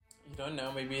don't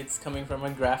know. Maybe it's coming from a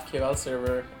GraphQL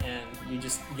server, and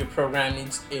your program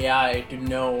needs AI to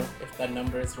know if that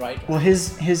number is right. Well,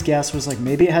 his guess was like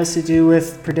maybe it has to do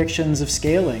with predictions of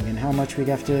scaling and how much we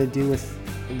have to do with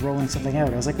rolling something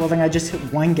out. I was like, well, then I just hit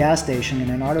one gas station and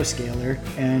an autoscaler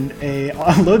and a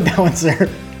load balancer.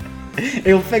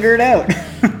 It'll figure it out.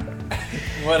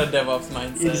 What a DevOps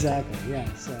mindset. Exactly.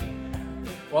 Yeah. So.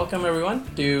 Welcome everyone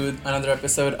to another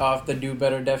episode of the Do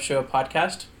Better Dev Show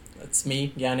podcast. It's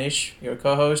me, Yanish, your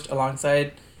co-host,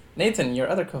 alongside Nathan, your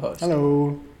other co-host.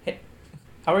 Hello. Hey,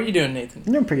 how are you doing, Nathan?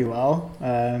 I'm doing pretty well.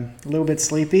 A little bit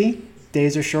sleepy.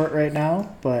 Days are short right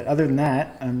now, but other than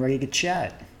that, I'm ready to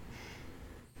chat.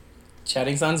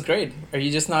 Chatting sounds great. Are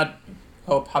you just not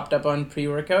hopped up on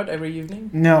pre-workout every evening?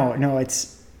 No, it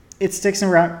sticks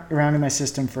around in my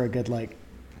system for a good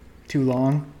too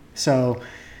long. So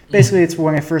basically, it's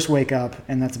when I first wake up,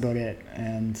 and that's about it.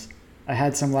 And I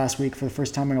had some last week for the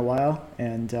first time in a while,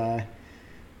 and I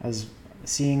was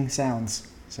seeing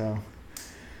sounds. So,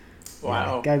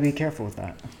 wow, yeah, gotta be careful with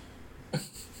that.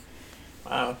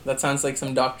 Wow, that sounds like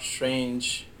some Doctor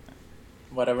Strange,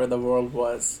 whatever the world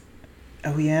was.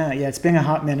 Oh yeah. It's been a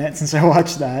hot minute since I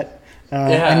watched that.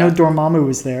 Yeah. I know Dormammu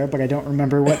was there, but I don't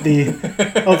remember what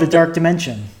the Dark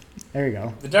Dimension. There you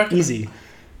go. The Dark Easy.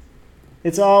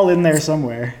 It's all in there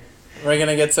somewhere. We're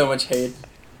gonna get so much hate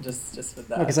just with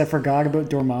that. Because I forgot about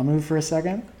Dormammu for a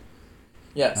second.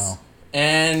 Yes. Oh.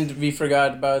 And we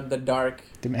forgot about the Dark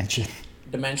Dimension.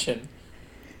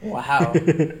 Wow.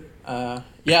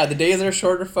 Yeah, the days are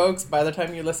shorter, folks. By the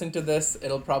time you listen to this,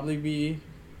 it'll probably be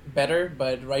better.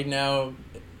 But right now,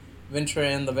 winter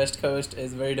in the West Coast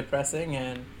is very depressing,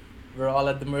 and we're all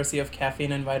at the mercy of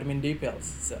caffeine and vitamin D pills.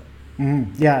 So.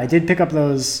 Yeah, I did pick up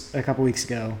those a couple weeks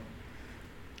ago.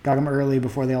 Got them early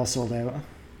before they all sold out.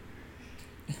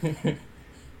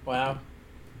 Wow.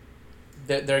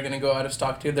 They're going to go out of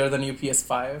stock too. They're the new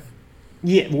PS5.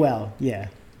 Yeah, well, yeah.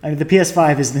 I mean, the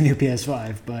PS5 is the new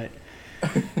PS5, but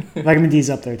vitamin D's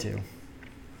up there too.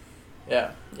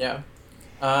 Yeah.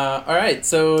 All right,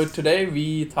 so today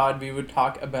we thought we would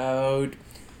talk about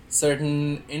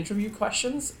certain interview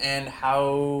questions and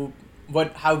how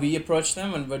we approach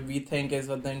them and what we think is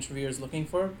what the interviewer is looking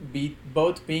for,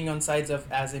 both being on sides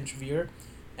of as interviewer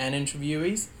and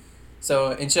interviewees.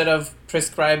 So instead of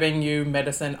prescribing you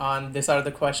medicine on these are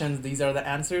the questions, these are the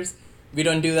answers, we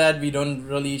don't do that. We don't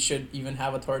really should even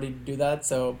have authority to do that.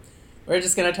 So we're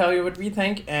just going to tell you what we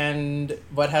think and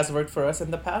what has worked for us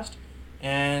in the past.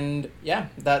 And yeah,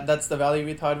 that's the value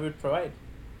we thought we would provide.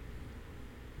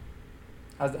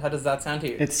 How does that sound to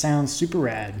you? It sounds super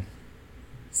rad.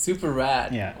 Super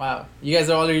rad. Yeah. Wow. You guys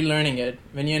are already learning it.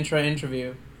 When you enter an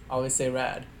interview, always say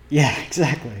rad. Yeah,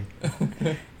 exactly.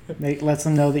 Lets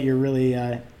them know that you're really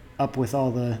up with all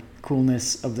the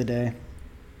coolness of the day.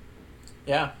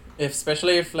 Yeah.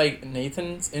 Especially if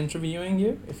Nathan's interviewing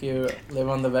you, if you live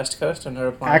on the West Coast and are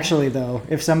applying. Actually, though,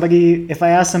 if I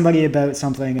asked somebody about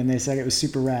something and they said it was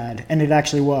super rad, and it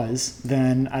actually was,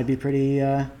 then I'd be pretty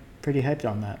hyped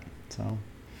on that. So,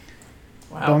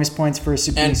 wow. Bonus points for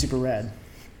being super rad.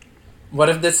 What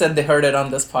if they said they heard it on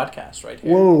this podcast right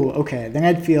here? Whoa, okay. Then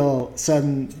I'd feel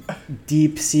some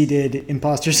deep-seated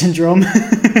imposter syndrome.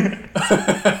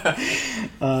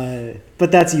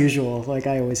 But that's usual.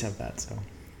 I always have that, so.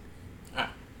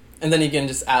 And then you can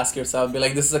just ask yourself, be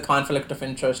like, this is a conflict of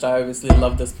interest. I obviously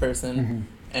love this person,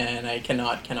 and I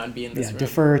cannot be in this room. Yeah,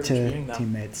 defer to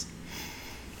teammates.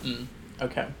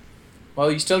 Okay. Well,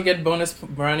 you still get bonus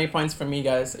brownie points from me,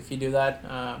 guys, if you do that.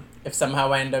 If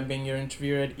somehow I end up being your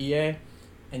interviewer at EA,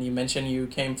 and you mention you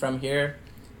came from here,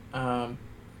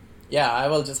 yeah, I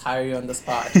will just hire you on the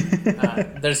spot.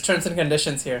 There's terms and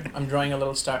conditions here. I'm drawing a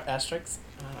little star asterisk.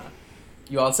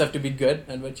 You also have to be good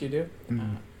at what you do.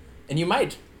 And you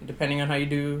might, depending on how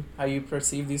you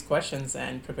perceive these questions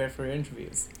and prepare for your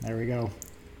interviews. There we go.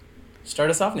 Start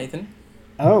us off, Nathan.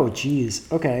 Oh,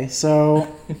 geez. Okay,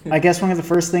 so I guess one of the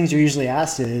first things you're usually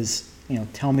asked is,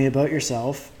 tell me about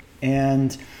yourself.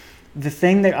 And the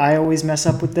thing that I always mess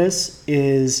up with this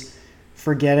is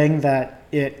forgetting that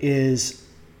it is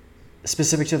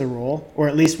specific to the role, or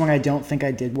at least when I don't think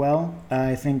I did well,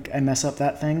 I think I mess up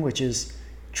that thing, which is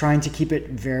trying to keep it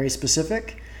very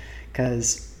specific,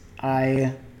 because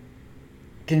I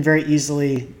can very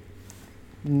easily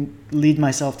lead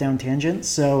myself down tangents.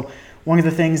 So one of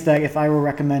the things that if I were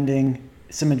recommending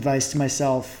some advice to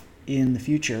myself in the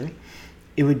future,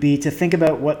 it would be to think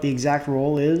about what the exact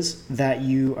role is that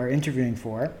you are interviewing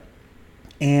for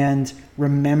and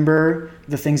remember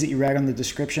the things that you read on the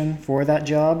description for that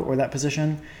job or that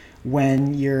position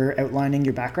when you're outlining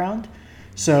your background.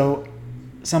 So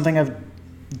something I've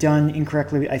done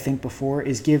incorrectly, I think, before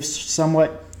is give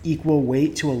somewhat equal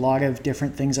weight to a lot of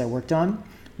different things I worked on.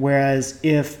 Whereas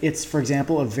if it's, for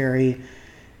example, a very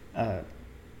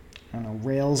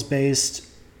Rails-based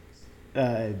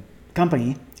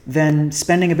company, then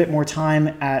spending a bit more time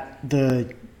at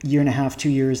the 1.5 2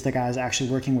 years that I was actually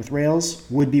working with Rails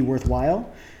would be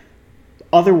worthwhile.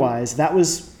 Otherwise, that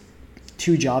was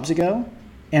 2 jobs ago,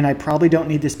 and I probably don't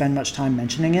need to spend much time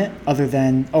mentioning it other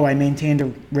than, I maintained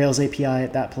a Rails API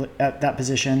at that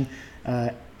position.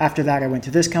 After that, I went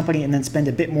to this company, and then spend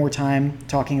a bit more time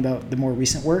talking about the more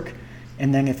recent work.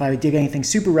 And then if I did anything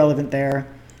super relevant there,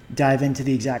 dive into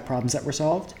the exact problems that were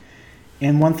solved.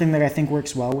 And one thing that I think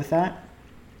works well with that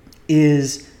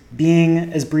is being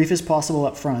as brief as possible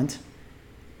up front,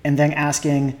 and then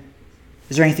asking,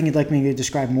 is there anything you'd like me to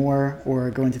describe more or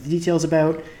go into the details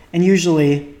about? And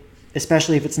usually,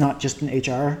 especially if it's not just an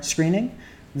HR screening,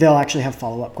 they'll actually have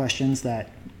follow-up questions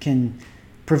that can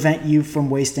prevent you from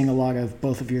wasting a lot of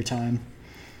both of your time.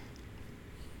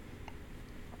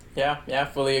 Yeah,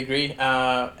 fully agree.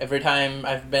 Every time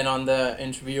I've been on the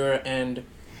interviewer and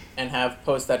have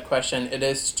posed that question, it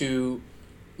is to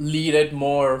lead it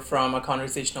more from a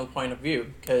conversational point of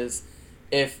view. Because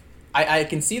if I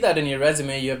can see that in your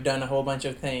resume, you have done a whole bunch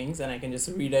of things, and I can just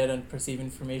read it and perceive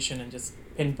information and just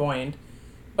pinpoint.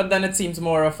 But then it seems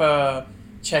more of a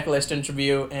checklist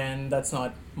interview, and that's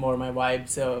not more my vibe.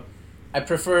 So I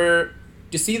prefer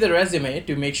to see the resume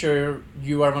to make sure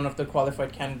you are one of the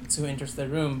qualified candidates who enters the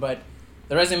room. But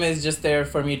the resume is just there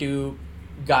for me to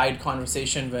guide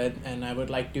conversation with, and I would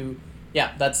like to,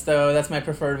 that's my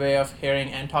preferred way of hearing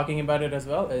and talking about it as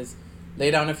well, is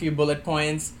lay down a few bullet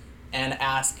points and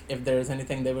ask if there's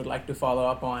anything they would like to follow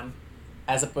up on,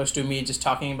 as opposed to me just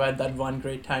talking about that one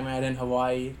great time I had in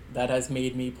Hawaii that has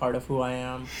made me part of who I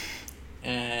am.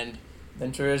 And the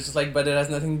interviewer is just like, but it has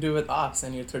nothing to do with ops,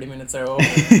 and your 30 minutes are over.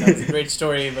 That was a great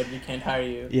story, but we can't hire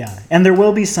you. Yeah, and there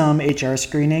will be some HR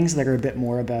screenings that are a bit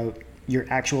more about your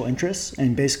actual interests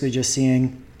and basically just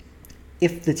seeing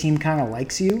if the team kind of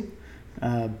likes you.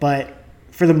 But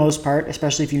for the most part,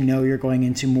 especially if you know you're going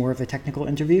into more of a technical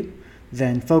interview,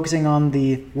 then focusing on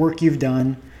the work you've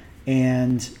done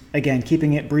and, again,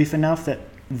 keeping it brief enough that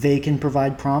they can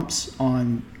provide prompts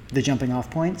on the jumping off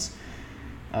points.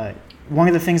 One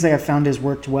of the things that I've found has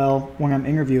worked well when I'm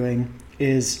interviewing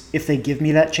is if they give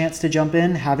me that chance to jump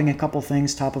in, having a couple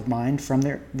things top of mind from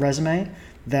their resume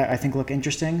that I think look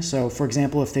interesting. So, for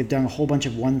example, if they've done a whole bunch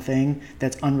of one thing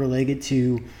that's unrelated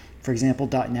to, for example,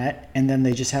 .NET, and then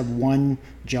they just have one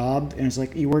job, and it's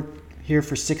like, you worked here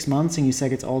for 6 months and you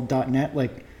said it's all .NET,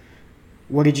 like,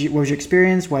 what was your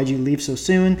experience? Why did you leave so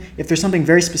soon? If there's something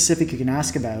very specific you can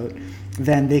ask about,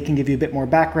 then they can give you a bit more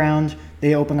background.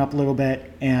 They open up a little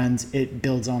bit, and it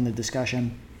builds on the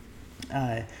discussion,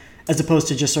 as opposed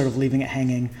to just sort of leaving it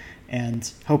hanging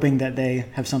and hoping that they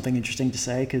have something interesting to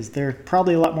say, because they're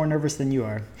probably a lot more nervous than you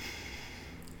are.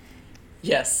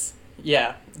 Yes,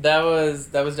 yeah, that was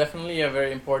definitely a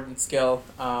very important skill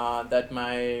that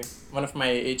one of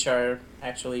my HR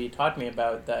actually taught me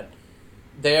about, that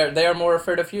they are more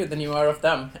afraid of you than you are of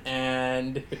them,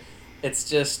 and it's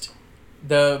just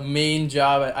the main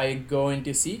job I go in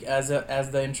to seek as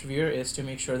the interviewer is to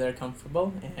make sure they're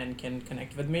comfortable and can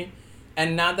connect with me.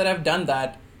 And now that I've done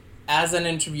that, as an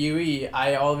interviewee,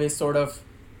 I always sort of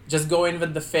just go in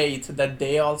with the faith that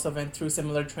they also went through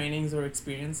similar trainings or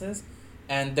experiences,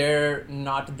 and they're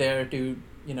not there to,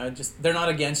 they're not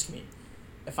against me.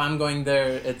 If I'm going there,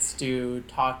 it's to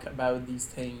talk about these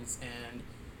things and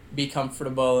be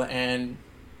comfortable and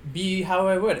be how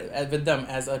I would with them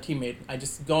as a teammate. I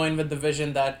just go in with the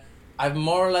vision that I've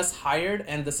more or less hired,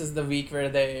 and this is the week or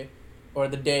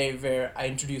the day where I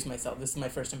introduce myself. This is my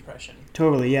first impression.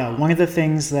 Totally, yeah. One of the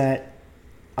things that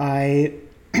I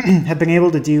have been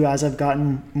able to do as I've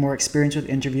gotten more experience with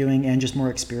interviewing and just more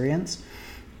experience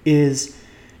is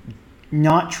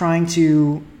not trying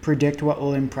to predict what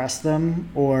will impress them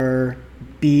or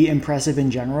be impressive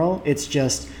in general. It's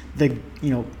just the,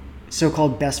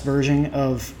 so-called best version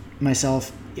of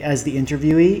myself as the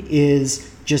interviewee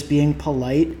is just being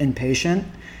polite and patient.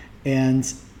 And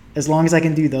as long as I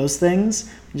can do those things,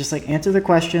 just like answer the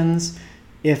questions,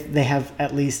 if they have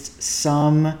at least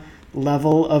some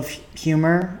level of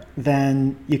humor,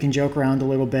 then you can joke around a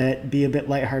little bit, be a bit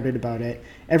lighthearted about it.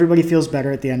 Everybody feels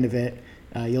better at the end of it.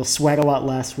 You'll sweat a lot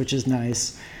less, which is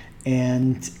nice.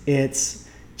 And it's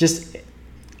just,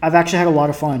 I've actually had a lot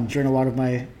of fun during a lot of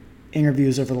my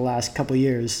interviews over the last couple of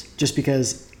years, just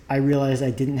because I realized I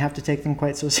didn't have to take them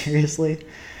quite so seriously.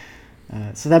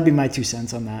 So that'd be my 2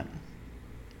 cents on that.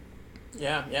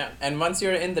 Yeah. And once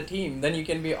you're in the team, then you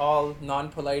can be all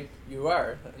non-polite you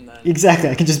are. And then... Exactly.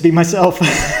 I can just be myself.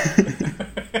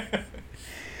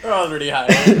 We're already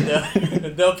hired.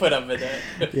 They'll put up with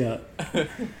it. Yeah.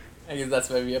 I guess that's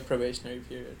why we have probationary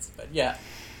periods. But yeah.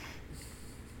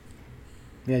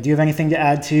 Yeah. Do you have anything to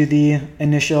add to the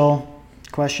initial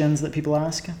questions that people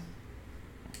ask?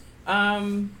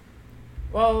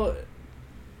 Well,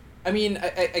 I mean,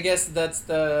 I guess that's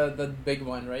the big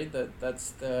one, right?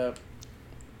 That's the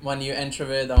one you enter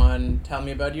with on tell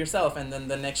me about yourself, and then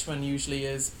the next one usually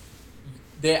is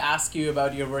they ask you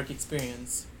about your work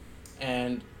experience,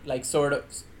 and like sort of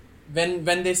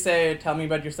when they say tell me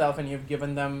about yourself and you've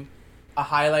given them a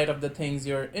highlight of the things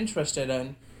you're interested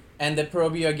in, and they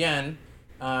probe you again,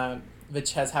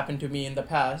 which has happened to me in the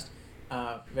past,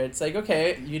 where it's like,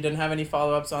 okay, you didn't have any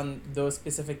follow-ups on those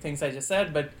specific things I just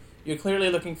said, but you're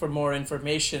clearly looking for more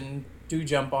information to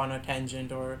jump on a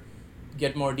tangent or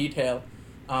get more detail.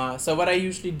 So what I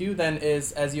usually do then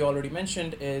is, as you already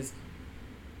mentioned, is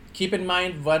keep in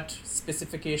mind what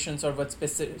specifications or what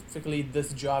specifically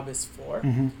this job is for,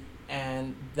 Mm-hmm.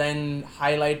 and then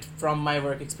highlight from my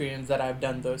work experience that I've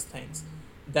done those things.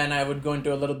 Then I would go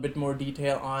into a little bit more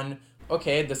detail on,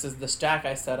 okay, this is the stack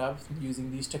I set up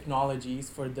using these technologies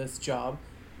for this job.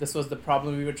 This was the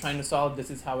problem we were trying to solve. This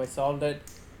is how I solved it.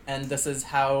 And this is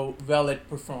how well it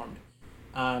performed.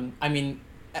 I mean,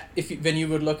 when you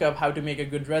would look up how to make a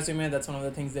good resume, that's one of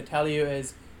the things they tell you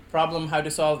is problem, how to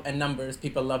solve, and numbers.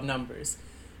 People love numbers.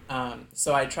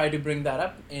 So I try to bring that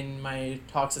up in my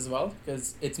talks as well,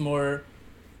 because it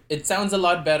sounds a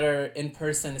lot better in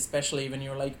person, especially when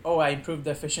you're like, oh, I improved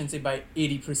the efficiency by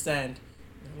 80%.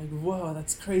 You're like, whoa,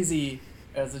 that's crazy.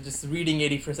 As just reading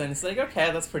 80%, it's like,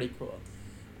 okay, that's pretty cool.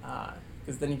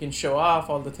 Because then you can show off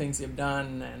all the things you've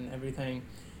done and everything.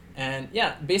 And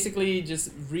yeah, basically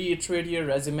just reiterate your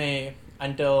resume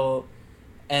and go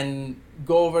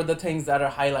over the things that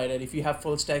are highlighted. If you have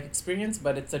full stack experience,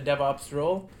 but it's a DevOps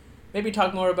role, maybe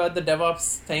talk more about the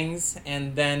DevOps things,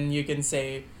 and then you can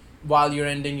say, while you're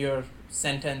ending your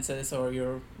sentences or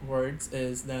your words,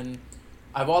 is then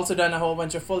I've also done a whole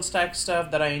bunch of full stack stuff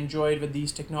that I enjoyed with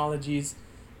these technologies,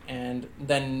 and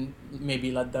then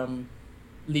maybe let them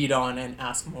lead on and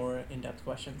ask more in-depth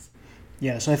questions.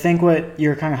 Yeah, so I think what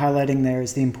you're kind of highlighting there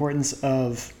is the importance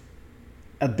of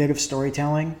a bit of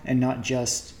storytelling and not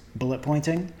just bullet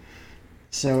pointing.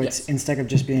 So it's Yes. instead of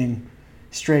just being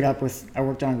straight up with, I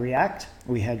worked on React,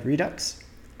 we had Redux,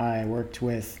 I worked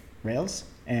with Rails,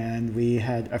 and we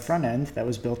had a front end that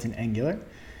was built in Angular.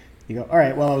 You go, all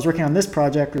right, well, I was working on this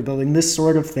project, we're building this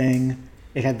sort of thing,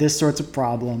 it had this sorts of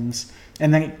problems,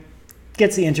 and then it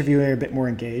gets the interviewer a bit more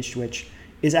engaged, which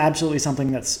is absolutely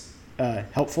something that's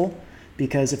helpful,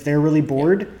 because if they're really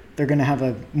bored, they're going to have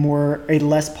a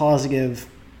less positive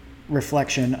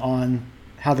reflection on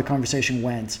how the conversation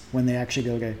went when they actually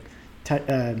go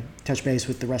to touch base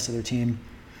with the rest of their team.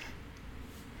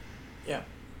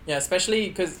 Yeah, especially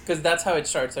because that's how it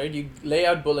starts, right? You lay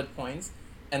out bullet points,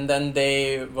 and then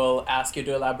they will ask you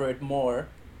to elaborate more.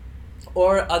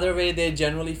 Or other way they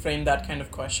generally frame that kind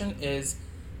of question is,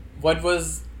 what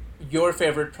was your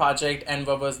favorite project and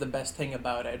what was the best thing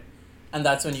about it? And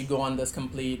that's when you go on this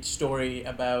complete story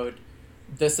about,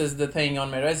 this is the thing on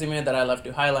my resume that I love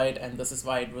to highlight, and this is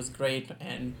why it was great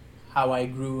and how I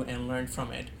grew and learned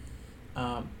from it.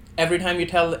 Every time you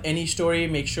tell any story,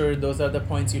 make sure those are the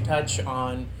points you touch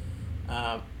on.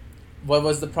 What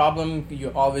was the problem?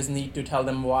 You always need to tell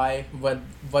them why, what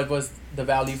was the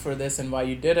value for this and why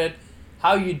you did it,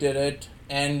 how you did it,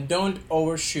 and don't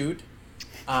overshoot.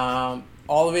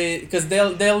 Always, because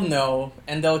they'll know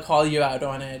and they'll call you out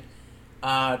on it.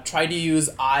 Try to use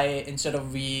I instead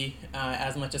of we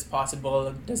as much as possible.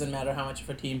 It doesn't matter how much of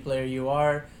a team player you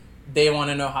are. They want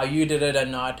to know how you did it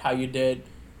and not how you did.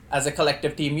 As a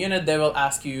collective team unit, they will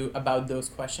ask you about those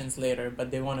questions later,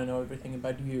 but they want to know everything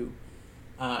about you.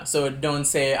 So don't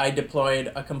say, I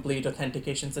deployed a complete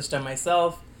authentication system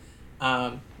myself,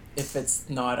 if it's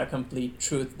not a complete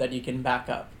truth that you can back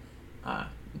up.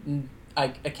 I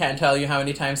can't tell you how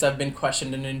many times I've been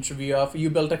questioned in an interview of, you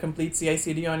built a complete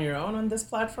CI/CD on your own on this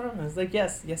platform? And I was like,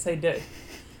 yes, I did.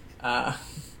 And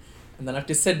then I have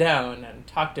to sit down and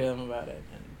talk to them about it.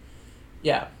 And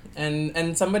yeah,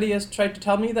 and somebody has tried to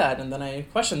tell me that, and then I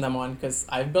question them on, because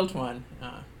I've built one.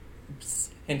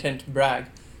 Hint, hint, brag.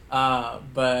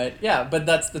 But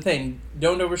that's the thing.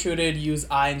 Don't overshoot it. Use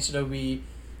I instead of we.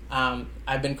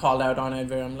 I've been called out on it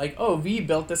where I'm like, oh, we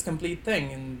built this complete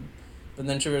thing, and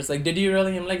the interviewer's like, did you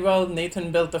really? I'm like, well,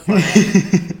 Nathan built the front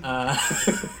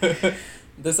end.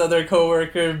 This other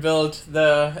coworker built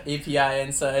the API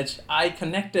and such. I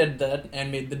connected that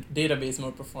and made the database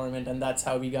more performant, and that's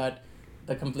how we got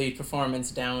the complete performance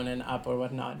down and up or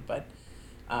whatnot. But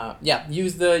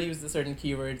use the certain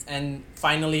keywords, and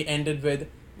finally ended with,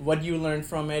 what you learned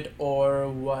from it, or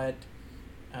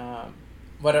um,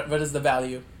 what is the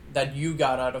value that you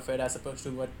got out of it as opposed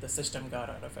to what the system got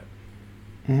out of it.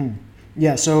 Mm-hmm.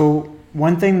 Yeah, so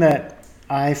one thing that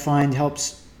I find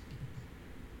helps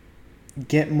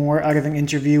get more out of an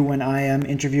interview when I am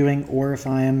interviewing or if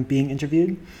I am being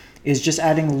interviewed is just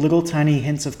adding little tiny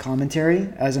hints of commentary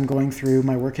as I'm going through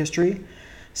my work history.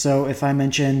 So if I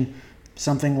mention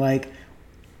something like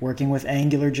working with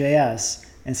AngularJS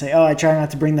and say, oh, I try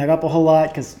not to bring that up a whole lot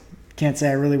because can't say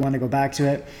I really want to go back to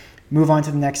it, move on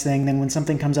to the next thing. Then when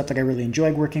something comes up that I really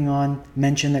enjoyed working on,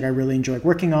 mention that I really enjoyed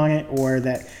working on it, or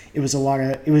that it was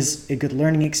a good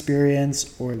learning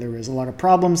experience, or there was a lot of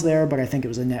problems there, but I think it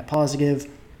was a net positive.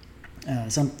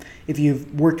 If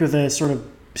you've worked with a sort of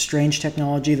strange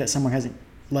technology that someone hasn't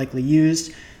likely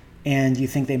used and you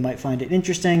think they might find it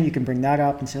interesting, you can bring that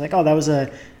up and say like, oh, that was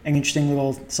an interesting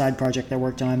little side project I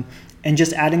worked on. And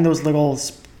just adding those little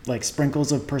like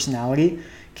sprinkles of personality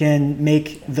can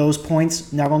make those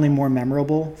points not only more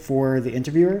memorable for the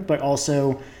interviewer, but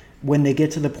also when they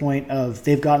get to the point of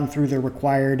they've gotten through the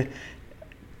required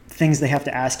things they have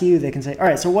to ask you, they can say, all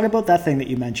right, so what about that thing that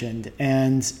you mentioned?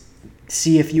 And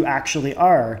see if you actually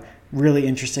are really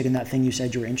interested in that thing you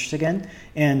said you were interested in.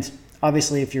 And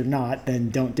obviously, if you're not, then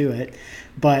don't do it.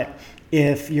 But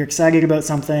if you're excited about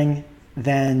something,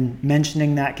 then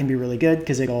mentioning that can be really good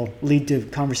because it'll lead to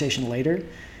conversation later.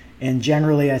 And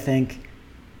generally, I think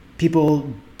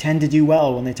people tend to do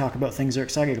well when they talk about things they're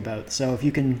excited about. So if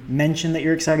you can mention that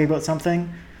you're excited about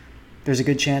something, there's a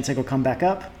good chance it'll come back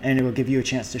up and it will give you a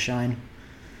chance to shine.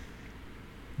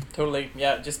 Totally.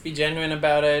 Yeah, just be genuine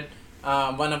about it.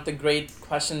 One of the great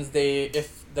questions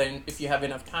if you have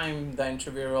enough time, the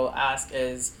interviewer will ask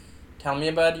is, tell me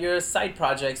about your side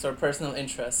projects or personal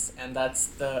interests. And that's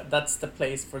the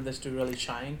place for this to really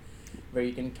shine, where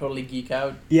you can totally geek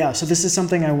out. Yeah, so this is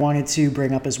something I wanted to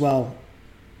bring up as well.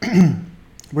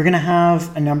 We're going to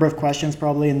have a number of questions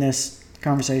probably in this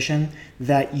conversation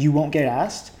that you won't get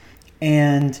asked,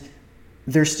 and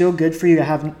they're still good for you to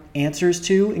have answers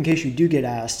to in case you do get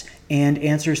asked, and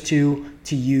answers to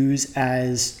use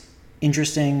as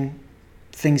interesting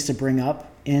things to bring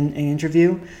up in an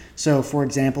interview. So for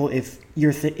example, if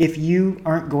you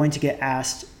aren't going to get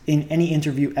asked in any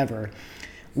interview ever,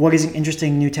 what is an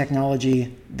interesting new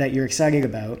technology that you're excited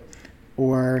about,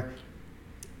 or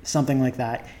something like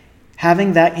that.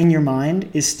 Having that in your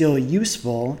mind is still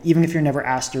useful, even if you're never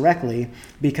asked directly,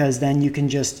 because then you can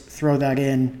just throw that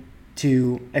in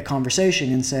to a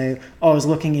conversation and say, oh, I was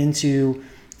looking into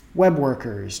web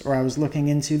workers, or I was looking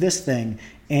into this thing,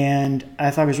 and I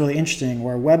thought it was really interesting,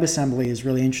 or WebAssembly is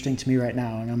really interesting to me right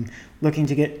now, and I'm looking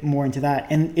to get more into that.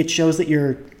 And it shows that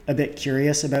you're a bit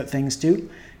curious about things too.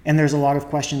 And there's a lot of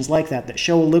questions like that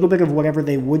show a little bit of whatever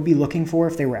they would be looking for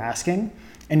if they were asking.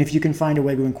 And if you can find a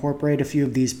way to incorporate a few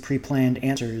of these pre-planned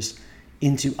answers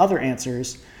into other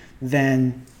answers,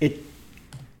 then it,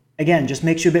 again, just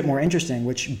makes you a bit more interesting,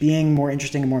 which being more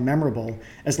interesting and more memorable,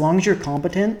 as long as you're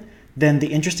competent, then the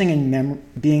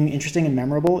being interesting and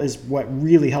memorable is what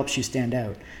really helps you stand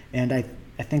out. And I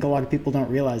think a lot of people don't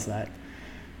realize that.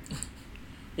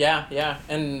 Yeah.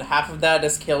 And half of that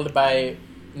is killed by,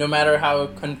 no matter how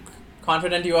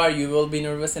confident you are, you will be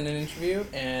nervous in an interview,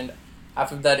 and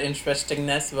half of that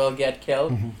interestingness will get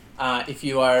killed if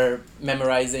you are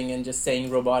memorizing and just saying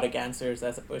robotic answers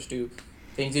as opposed to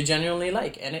things you genuinely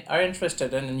like and are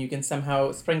interested in, and you can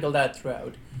somehow sprinkle that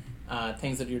throughout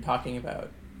things that you're talking about.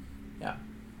 Yeah.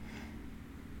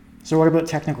 So what about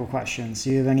technical questions?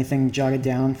 Do you have anything jotted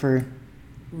down for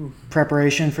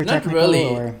preparation for technical? Not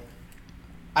really. Or?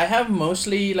 I have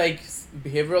mostly like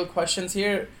behavioral questions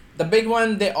here. The big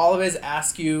one, they always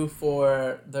ask you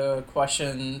for the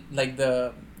question, like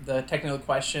the technical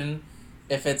question,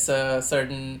 if it's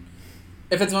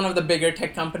one of the bigger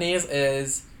tech companies,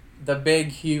 is the big,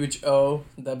 huge O,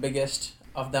 the biggest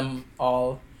of them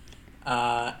all.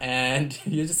 And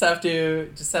you just have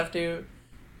to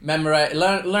memorize,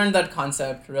 learn that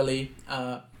concept, really.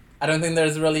 I don't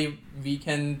think we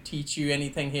can teach you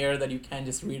anything here that you can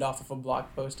just read off of a blog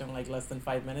post in like less than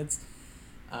 5 minutes.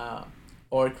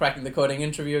 Or Cracking the Coding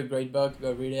Interview, a great book,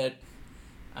 go read it.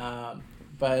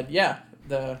 But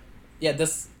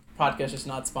this podcast is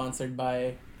not sponsored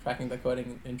by Cracking the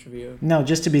Coding Interview. No,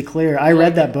 just to be clear, I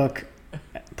read that book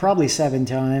probably 7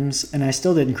 times, and I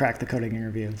still didn't crack the coding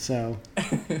interview. So,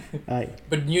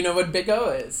 but you know what Big O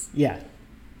is? Yeah.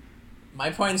 My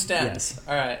point stands. Yes.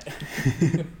 All right.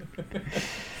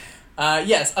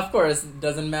 Yes, of course,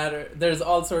 doesn't matter. There's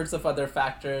all sorts of other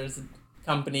factors,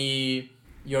 company,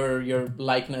 your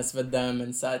likeness with them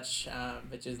and such,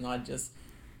 which is not just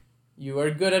you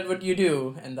are good at what you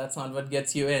do, and that's not what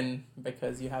gets you in,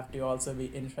 because you have to also be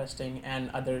interesting and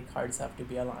other cards have to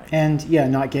be aligned. And yeah,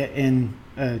 not get in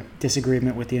a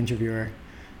disagreement with the interviewer.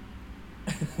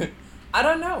 I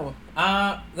don't know.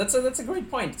 That's a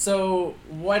great point. So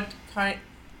what kind?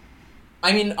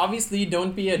 I mean, obviously,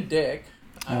 don't be a dick.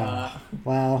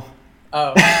 Wow.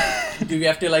 Oh, do we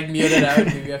have to like mute it out?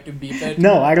 Do we have to beep it?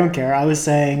 No, I don't care. I was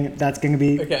saying that's going to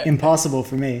be Okay. impossible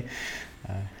for me.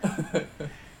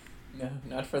 No,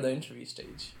 not for the interview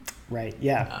stage. Right.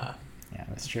 Yeah. Yeah,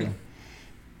 that's true.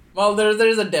 Well,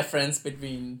 there's a difference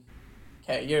between.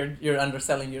 Okay, you're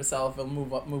underselling yourself. We'll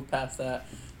move past that.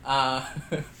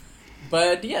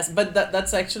 But yes, but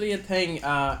that's actually a thing.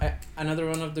 Another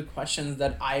one of the questions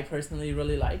that I personally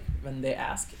really like when they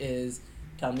ask is,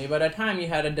 tell me about a time you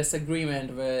had a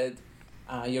disagreement with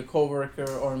your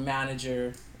coworker or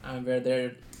manager, where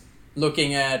they're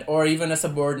looking at, or even a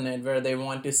subordinate, where they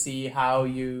want to see how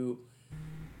you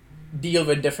deal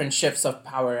with different shifts of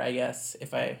power, I guess,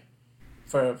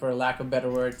 for lack of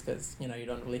better words, because you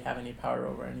don't really have any power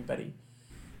over anybody.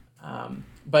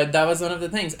 But that was one of the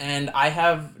things, and I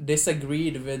have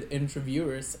disagreed with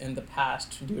interviewers in the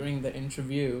past during the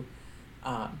interview.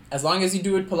 As long as you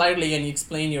do it politely and you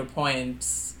explain your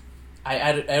points,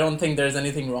 I don't think there's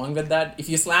anything wrong with that. If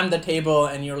you slam the table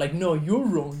and you're like, no, you're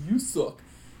wrong, you suck,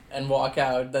 and walk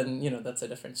out, then that's a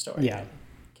different story. Yeah.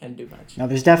 Can't do much. Now,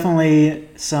 there's definitely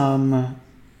some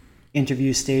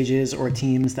interview stages or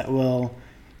teams that will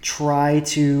try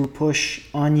to push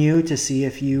on you to see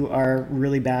if you are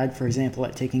really bad, for example,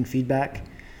 at taking feedback,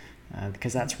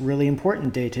 because that's really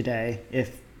important day to day.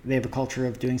 If they have a culture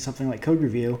of doing something like code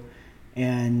review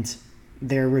and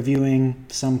they're reviewing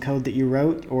some code that you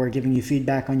wrote or giving you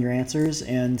feedback on your answers,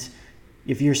 and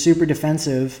if you're super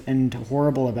defensive and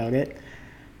horrible about it,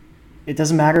 it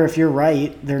doesn't matter if you're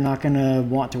right, they're not going to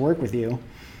want to work with you.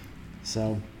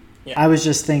 So yeah. I was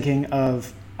just thinking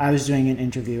of, I was doing an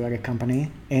interview at a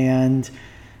company, and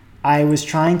I was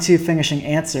trying to finish an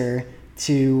answer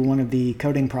to one of the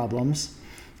coding problems,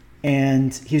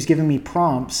 and he was giving me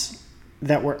prompts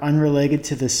that were unrelated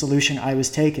to the solution I was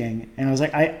taking. And I was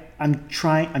like, I'm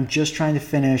just trying to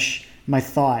finish my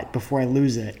thought before I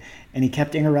lose it. And he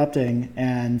kept interrupting,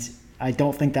 and I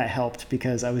don't think that helped,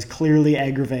 because I was clearly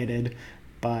aggravated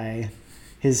by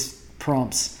his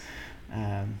prompts.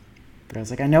 But I was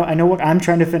like, I know what I'm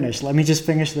trying to finish. Let me just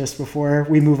finish this before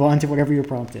we move on to whatever your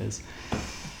prompt is.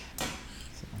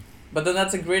 So. But then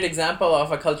that's a great example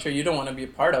of a culture you don't want to be a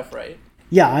part of, right?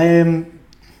 Yeah,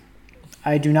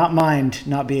 I do not mind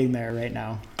not being there right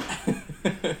now.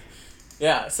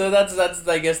 Yeah, so that's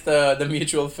I guess the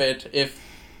mutual fit. If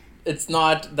it's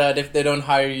not that if they don't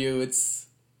hire you, it's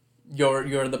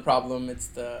you're the problem.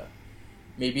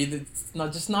 Maybe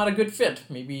it's not a good fit.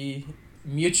 Maybe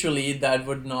mutually that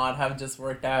would not have just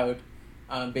worked out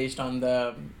based on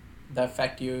the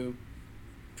effect you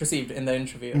perceived in the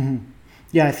interview. Mm-hmm.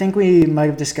 Yeah, I think we might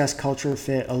have discussed culture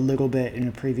fit a little bit in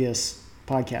a previous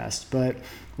podcast, but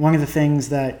one of the things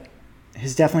that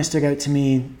has definitely stood out to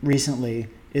me recently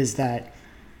is that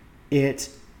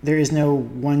there is no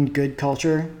one good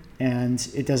culture, and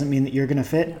it doesn't mean that you're going to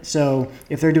fit. So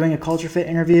if they're doing a culture fit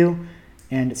interview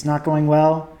and it's not going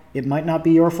well, it might not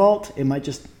be your fault. It might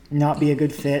just not be a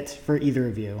good fit for either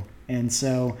of you. And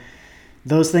so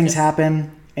those things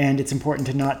happen, and it's important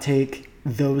to not take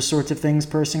those sorts of things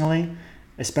personally,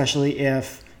 especially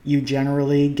if you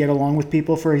generally get along with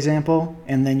people, for example,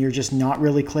 and then you're just not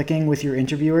really clicking with your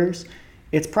interviewers.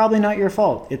 It's probably not your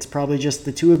fault. It's probably just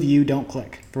the two of you don't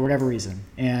click for whatever reason.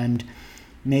 And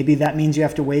maybe that means you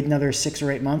have to wait another 6 or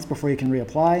 8 months before you can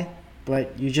reapply,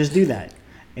 but you just do that.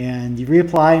 And you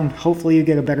reapply, and hopefully you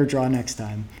get a better draw next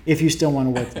time, if you still want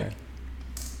to work there.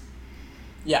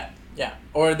 Yeah.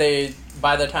 Or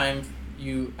by the time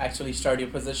you actually start your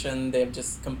position, they've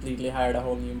just completely hired a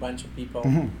whole new bunch of people.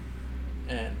 Mm-hmm.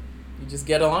 And you just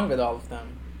get along with all of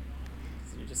them.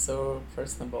 You're just so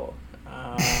personable.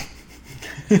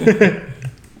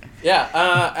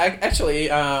 Actually,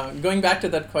 going back to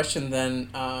that question, then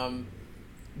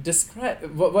describe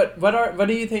what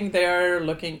do you think they are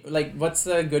looking like? What's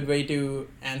a good way to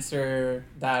answer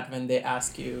that when they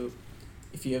ask you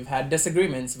if you have had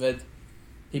disagreements with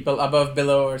people above,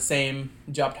 below, or same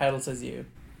job titles as you?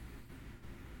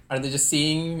 Are they just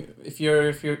seeing if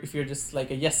you're just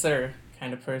like a yes sir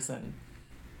kind of person?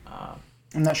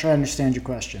 I'm not sure I understand your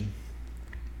question.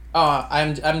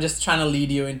 I'm just trying to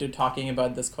lead you into talking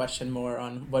about this question more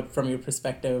on what, from your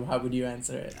perspective, how would you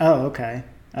answer it? Oh, okay.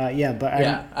 I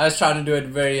was trying to do it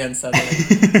very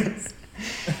unsettling.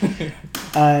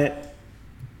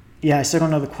 I still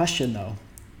don't know the question though.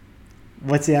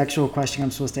 What's the actual question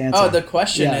I'm supposed to answer? Oh, the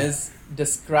question Yeah. is,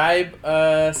 describe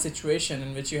a situation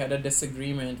in which you had a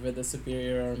disagreement with a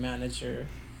superior or manager,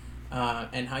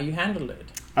 and how you handled it.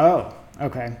 Oh,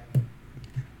 okay.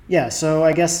 Yeah, so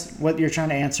I guess what you're trying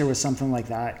to answer with something like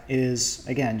that is,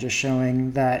 again, just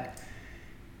showing that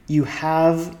you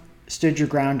have stood your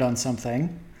ground on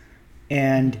something,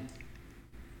 and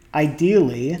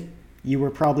ideally, you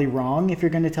were probably wrong if you're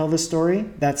going to tell this story.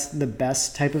 That's the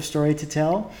best type of story to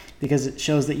tell because it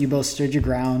shows that you both stood your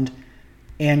ground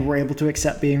and were able to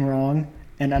accept being wrong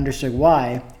and understood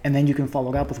why, and then you can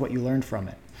follow up with what you learned from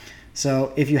it.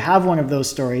 So if you have one of those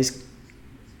stories,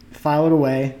 file it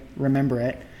away, remember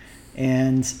it,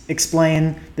 and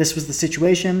explain this was the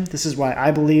situation, this is why I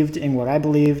believed in what I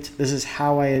believed, this is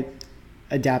how I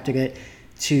adapted it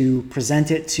to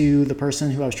present it to the person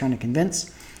who I was trying to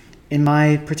convince. In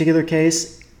my particular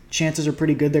case, chances are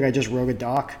pretty good that I just wrote a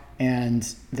doc and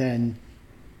then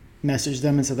messaged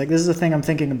them and said, like, this is the thing I'm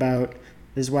thinking about.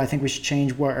 This is why I think we should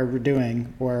change what we're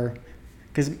doing. Or,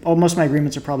 because most of my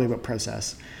agreements are probably about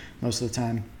process most of the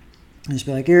time. And just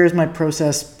be like, here's my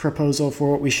process proposal for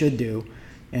what we should do.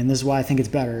 And this is why I think it's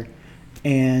better.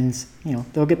 And, you know,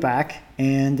 they'll get back.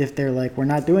 And if they're like, we're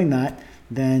not doing that,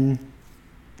 then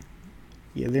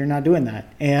yeah, they're not doing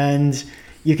that. And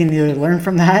you can either learn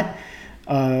from that,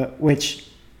 which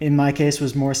in my case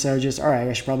was more so just, all right,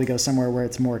 I should probably go somewhere where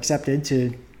it's more accepted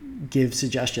to give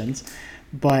suggestions.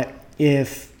 But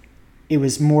if it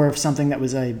was more of something that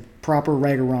was a proper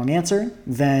right or wrong answer,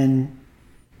 then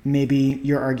maybe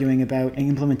you're arguing about an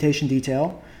implementation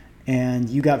detail and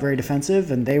you got very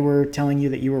defensive and they were telling you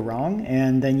that you were wrong,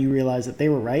 and then you realize that they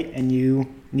were right, and you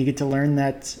needed to learn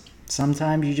that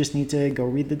sometimes you just need to go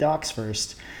read the docs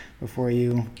first before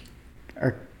you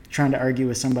are trying to argue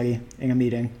with somebody in a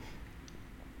meeting.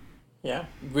 Yeah,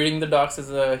 reading the docs is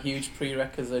a huge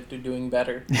prerequisite to doing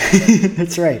better.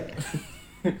 That's right.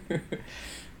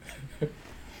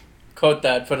 Quote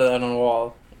that, put it on a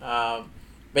wall.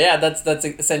 But yeah, that's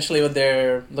essentially what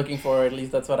they're looking for. At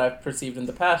least that's what I've perceived in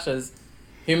the past, is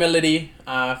humility,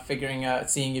 figuring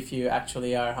out, seeing if you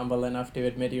actually are humble enough to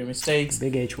admit your mistakes.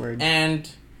 Big H word. And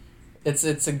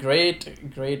it's a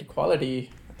great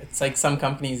quality. It's like some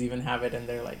companies even have it in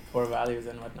their like core values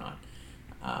and whatnot.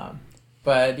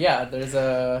 But yeah,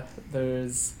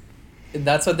 there's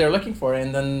that's what they're looking for.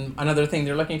 And then another thing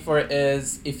they're looking for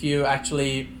is if you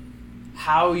actually,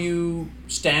 how you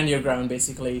stand your ground,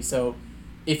 basically. So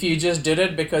if you just did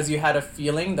it because you had a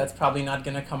feeling, that's probably not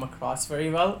going to come across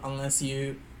very well unless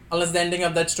the ending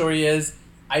of that story is,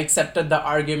 I accepted the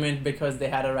argument because they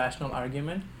had a rational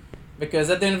argument. Because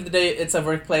at the end of the day, it's a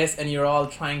workplace and you're all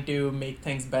trying to make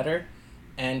things better.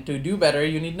 And to do better,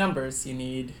 you need numbers. You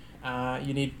need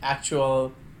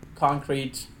actual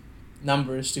concrete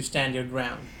numbers to stand your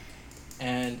ground.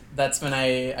 And that's when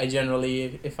I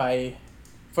generally,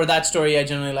 for that story, I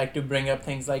generally like to bring up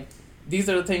things like, these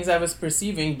are the things I was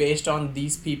perceiving based on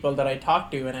these people that I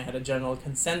talked to, and I had a general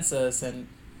consensus and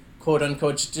quote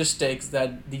unquote statistics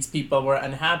that these people were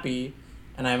unhappy.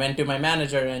 And I went to my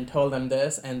manager and told them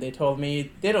this, and they told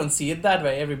me they don't see it that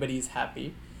way. Everybody's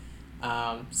happy.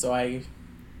 So I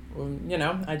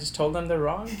just told them they're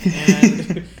wrong.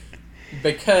 And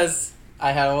because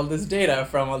I have all this data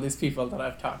from all these people that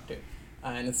I've talked to.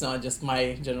 And it's not just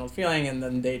my general feeling, and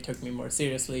then they took me more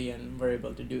seriously and were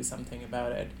able to do something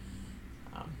about it.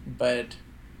 But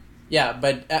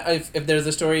if there's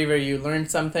a story where you learned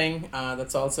something,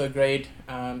 that's also great.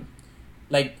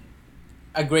 Like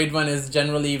a great one is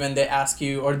generally when they ask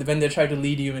you, or when they try to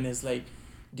lead you in, is like,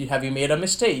 have you made a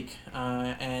mistake?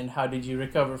 And how did you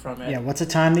recover from it? Yeah, what's a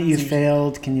time that you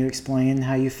failed? Can you explain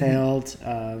how you failed?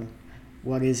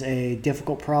 What is a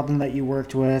difficult problem that you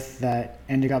worked with that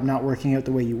ended up not working out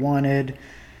the way you wanted?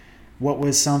 What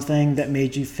was something that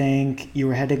made you think you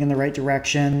were heading in the right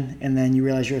direction and then you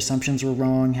realized your assumptions were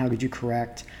wrong? How did you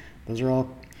correct? Those are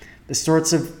all the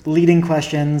sorts of leading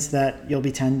questions that you'll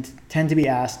be tend to be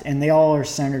asked, and they all are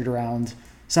centered around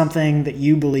something that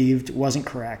you believed wasn't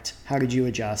correct. How did you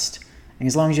adjust? And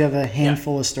as long as you have a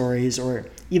handful of stories, or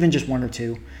even just one or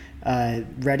two,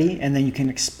 ready, and then you can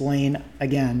explain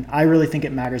again. I really think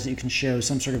it matters that you can show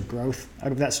some sort of growth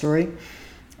out of that story.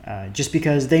 Just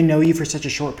because they know you for such a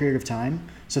short period of time,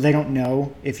 so they don't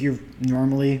know if you're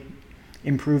normally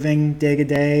improving day to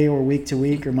day or week to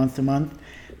week or month to month.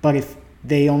 But if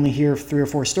they only hear 3 or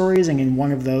 4 stories, and in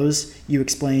one of those you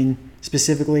explain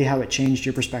specifically how it changed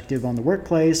your perspective on the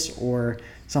workplace or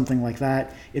something like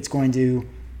that, it's going to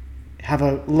have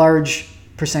a large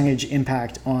percentage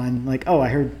impact on, like, oh, I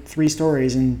heard 3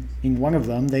 stories and in one of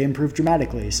them they improved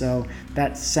dramatically, so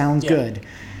that sounds good.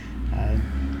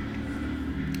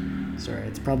 Sorry,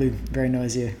 it's probably very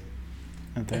noisy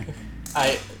out there.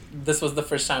 This was the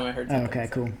first time I heard something. Okay,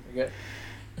 so cool. You're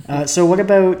good. So what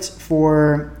about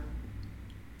for,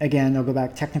 again, I'll go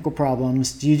back, technical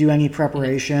problems. Do you do any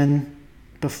preparation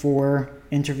before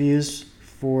interviews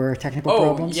for technical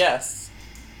problems? Yes.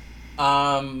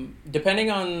 Depending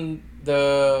on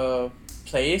the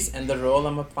place and the role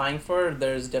I'm applying for,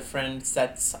 there's different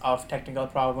sets of technical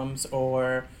problems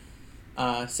or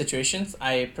situations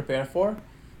I prepare for.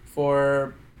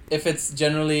 If it's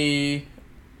generally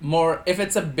if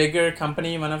it's a bigger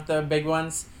company, one of the big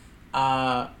ones,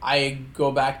 I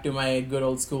go back to my good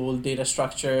old school data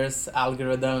structures,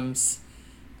 algorithms,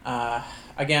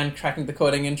 again, Cracking the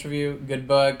Coding interview, good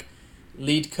book,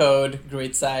 Lead Code,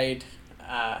 great site.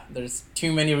 There's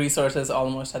too many resources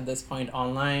almost at this point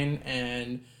online,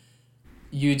 and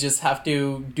you just have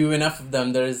to do enough of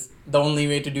them. The only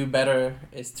way to do better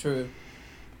is through.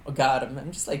 Oh God,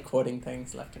 I'm just like quoting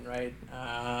things left and right.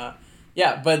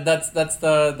 But that's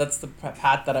the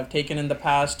path that I've taken in the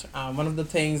past. One of the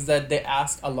things that they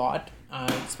ask a lot,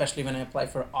 especially when I apply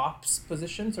for ops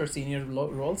positions or senior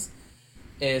roles,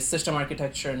 is system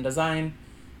architecture and design,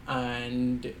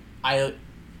 and I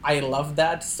love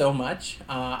that so much.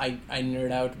 I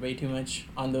nerd out way too much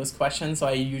on those questions, so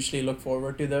I usually look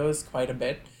forward to those quite a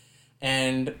bit,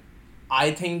 and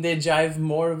I think they jive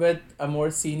more with a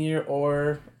more senior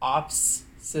or ops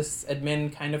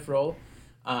sysadmin kind of role,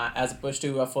 as opposed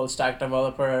to a full stack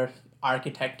developer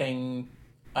architecting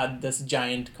this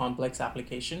giant complex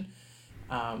application.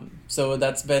 So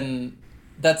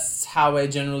that's how I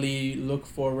generally look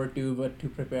forward to what to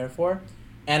prepare for.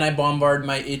 And I bombard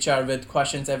my HR with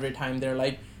questions every time they're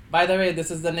like, by the way,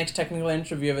 this is the next technical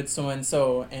interview with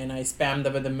so-and-so. And I spam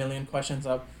them with a million questions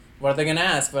of what are they going to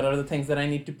ask? What are the things that I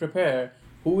need to prepare?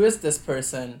 Who is this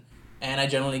person? And I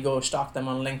generally go stalk them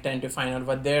on LinkedIn to find out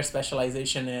what their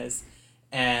specialization is.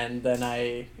 And then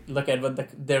I look at what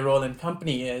their role in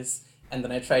company is. And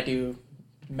then I try to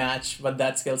match what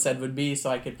that skill set would be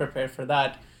so I could prepare for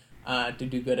that to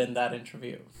do good in that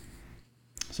interview.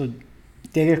 So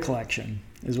data collection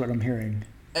is what I'm hearing.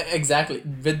 Exactly.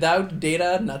 Without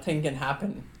data, nothing can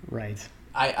happen. Right.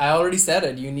 I already said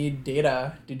it. You need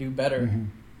data to do better. Mm-hmm.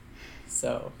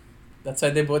 So that's why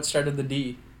they both start with the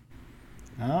D.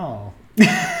 Oh.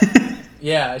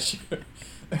 Yeah, sure.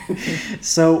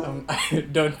 So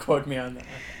don't quote me on that.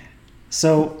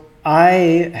 So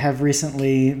I have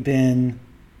recently been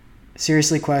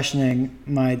seriously questioning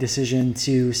my decision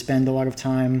to spend a lot of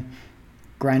time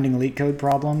grinding elite code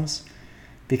problems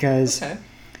because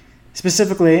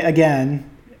specifically, again,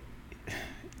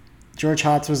 George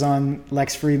Hotz was on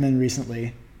Lex Fridman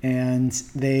recently and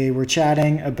they were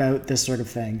chatting about this sort of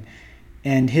thing.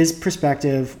 And his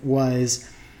perspective was,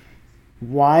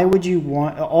 why would you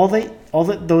want all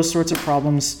that those sorts of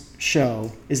problems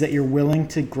show is that you're willing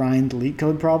to grind elite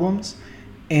code problems,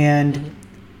 and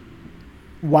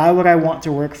why would I want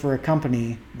to work for a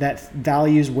company that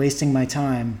values wasting my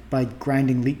time by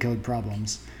grinding elite code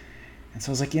problems? And so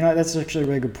I was like, that's actually a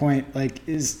really good point. Like,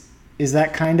 is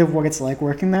that kind of what it's like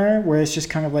working there, where it's just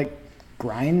kind of like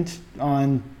grind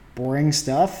on boring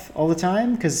stuff all the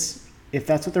time? Because if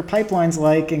that's what their pipeline's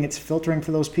like and it's filtering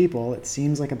for those people, it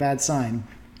seems like a bad sign.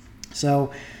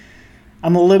 So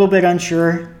I'm a little bit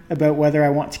unsure about whether I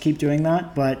want to keep doing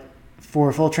that, but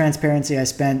for full transparency, I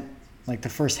spent like the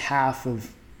first half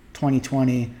of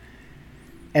 2020,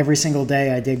 every single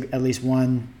day I did at least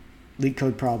one leak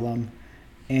code problem,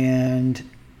 and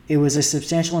it was a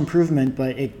substantial improvement,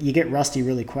 but you get rusty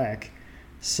really quick.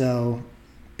 So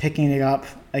picking it up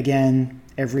again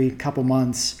every couple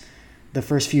months, the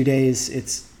first few days,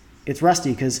 it's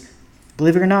rusty because,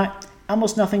 believe it or not,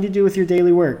 almost nothing to do with your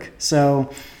daily work. So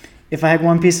if I had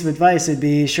one piece of advice, it'd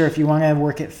be, sure, if you want to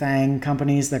work at FANG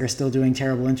companies that are still doing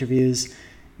terrible interviews,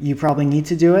 you probably need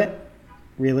to do it,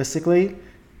 realistically,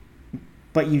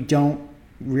 but you don't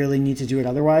really need to do it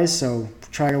otherwise. So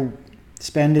try to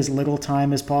spend as little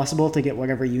time as possible to get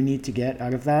whatever you need to get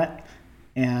out of that,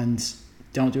 and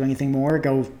don't do anything more.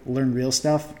 Go learn real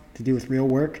stuff to do with real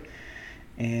work.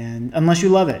 And unless you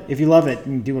love it, if you love it, you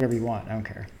can do whatever you want. I don't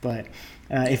care. But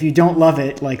if you don't love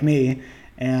it, like me,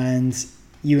 and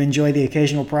you enjoy the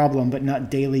occasional problem but not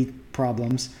daily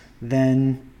problems,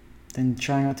 then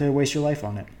try not to waste your life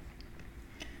on it.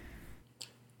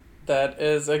 That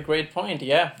is a great point.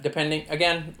 Yeah, depending,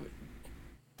 again,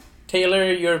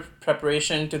 tailor your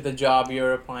preparation to the job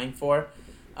you're applying for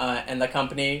and the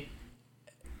company.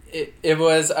 It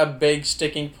was a big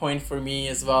sticking point for me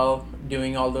as well,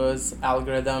 doing all those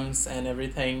algorithms and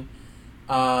everything.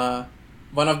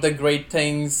 One of the great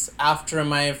things after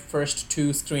my first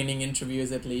 2 screening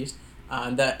interviews, at least,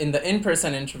 In the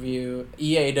in-person interview,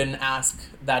 EA didn't ask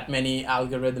that many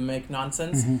algorithmic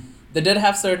nonsense. Mm-hmm. They did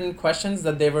have certain questions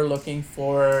that they were looking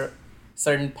for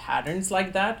certain patterns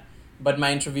like that, but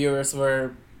my interviewers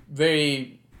were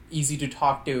very easy to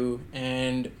talk to,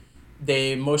 and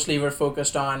they mostly were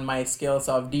focused on my skills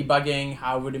of debugging,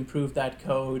 how I would improve that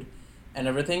code and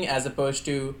everything, as opposed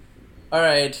to, all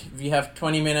right, we have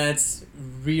 20 minutes,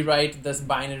 rewrite this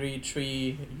binary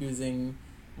tree using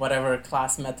whatever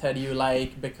class method you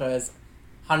like, because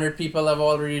 100 people have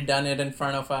already done it in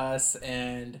front of us,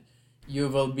 and you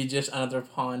will be just another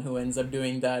pawn who ends up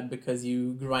doing that because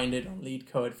you grinded on lead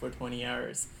code for 20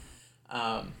 hours.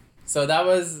 So that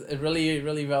was a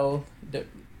really well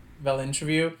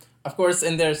interview. Of course,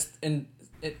 in their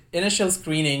initial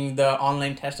screening, the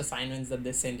online test assignments that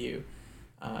they send you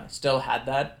still had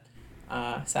that.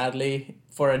 Sadly,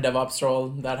 for a DevOps role,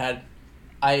 that had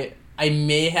I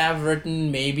may have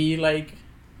written maybe like,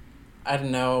 I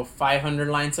don't know, 500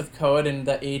 lines of code in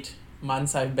the 8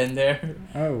 months I've been there.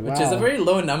 Oh, wow. Which is a very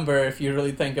low number if you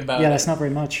really think about it. Yeah, that's not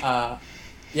very much.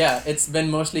 Yeah, it's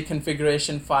been mostly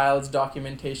configuration files,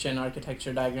 documentation,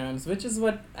 architecture diagrams, which is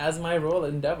what, as my role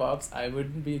in DevOps, I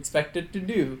would be expected to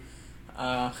do.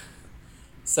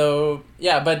 So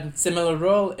yeah, but similar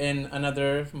role in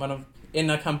in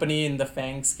a company in the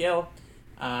FANG scale,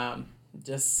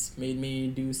 just made me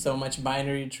do so much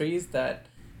binary trees that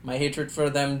my hatred for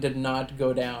them did not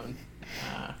go down.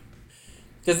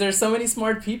 Because there's so many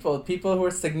smart people who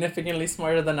are significantly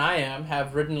smarter than I am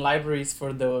have written libraries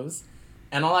for those,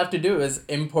 and all I have to do is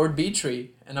import btree,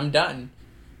 and I'm done.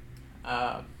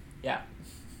 Yeah.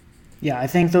 Yeah, I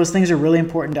think those things are really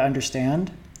important to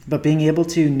understand, but being able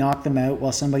to knock them out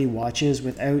while somebody watches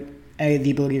without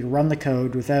the ability to run the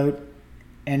code, without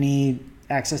any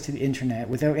access to the internet,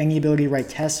 without any ability to write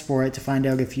tests for it to find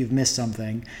out if you've missed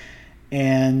something,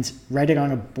 and write it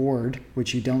on a board,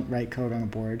 which you don't write code on a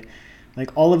board. Like,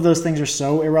 all of those things are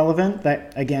so irrelevant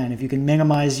that, again, if you can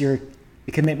minimize your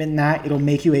commitment in that, it'll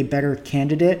make you a better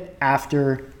candidate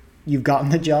after you've gotten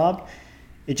the job.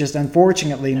 It just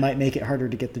unfortunately might make it harder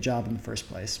to get the job in the first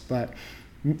place. But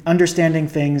understanding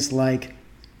things like,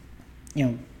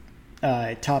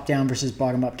 top-down versus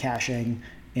bottom-up caching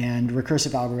and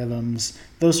recursive algorithms,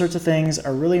 those sorts of things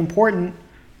are really important.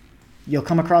 You'll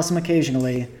come across them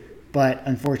occasionally, but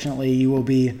unfortunately you will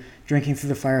be drinking through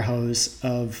the fire hose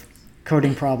of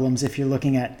coding problems if you're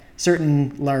looking at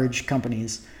certain large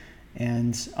companies.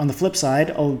 And on the flip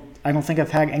side, I don't think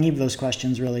I've had any of those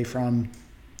questions really from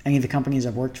any of the companies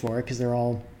I've worked for, because they're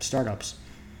all startups.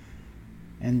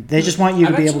 And they just want you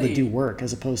to be able to do work,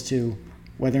 as opposed to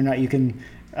whether or not you can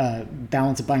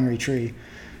balance a binary tree.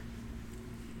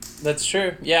 That's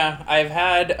true. Yeah, I've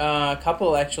had a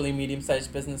couple actually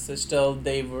medium-sized businesses still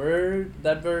that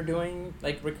were doing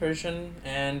like recursion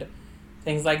and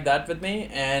things like that with me,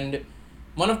 and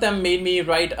one of them made me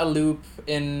write a loop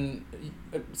in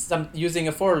using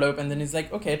a for loop, and then he's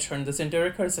like, okay, turn this into a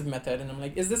recursive method, and I'm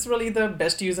like, is this really the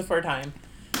best use of our time?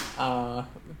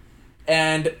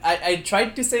 And I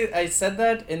tried to say, I said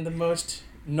that in the most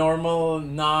normal,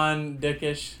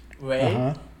 non-dickish way.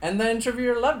 Uh-huh. And the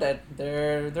interviewer loved it.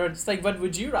 They're just like, what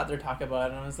would you rather talk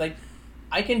about? And I was like,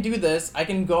 I can do this. I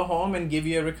can go home and give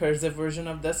you a recursive version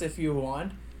of this if you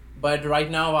want. But right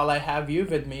now, while I have you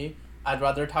with me, I'd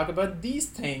rather talk about these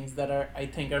things that I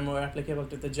think are more applicable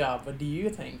to the job. What do you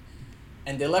think?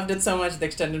 And they loved it so much, they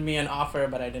extended me an offer,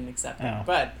 but I didn't accept it. Oh.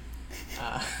 But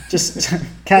just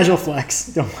casual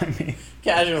flex, don't mind me.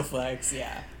 Casual flex,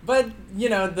 yeah. But,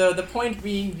 the point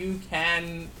being, you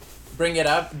can bring it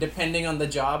up depending on the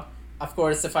job. Of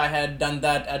course, if I had done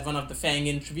that at one of the FANG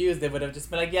interviews, they would have just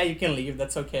been like, yeah, you can leave.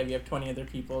 That's okay. We have 20 other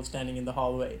people standing in the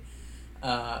hallway.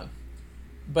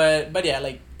 But yeah,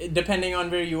 like, depending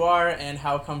on where you are and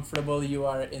how comfortable you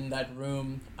are in that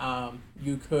room,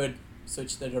 you could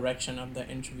switch the direction of the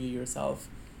interview yourself,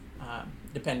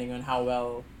 depending on how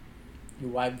well you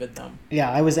vibe with them. Yeah,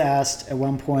 I was asked at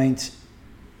one point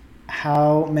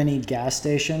how many gas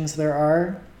stations there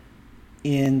are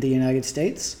in the United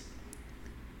States,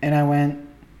 and I went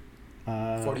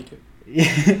 42.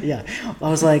 Yeah, I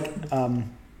was like,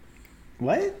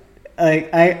 what?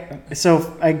 I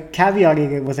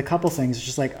caveated it with a couple things. It's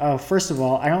just like, first of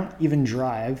all, I don't even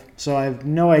drive, so I have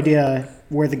no idea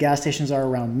where the gas stations are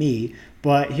around me.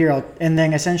 But and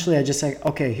then essentially I just say,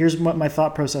 okay, here's what my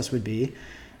thought process would be.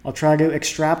 I'll try to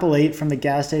extrapolate from the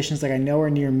gas stations that I know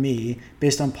are near me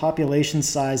based on population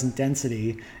size and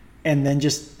density, and then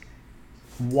just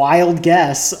wild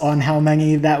guess on how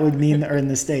many that would mean are in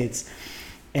the States.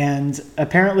 And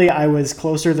apparently I was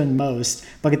closer than most,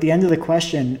 but at the end of the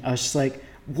question, I was just like,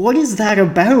 what is that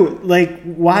about? Like,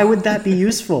 why would that be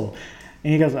useful?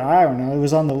 And he goes, I don't know, it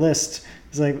was on the list.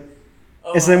 It's like,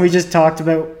 Oh, and so then we just talked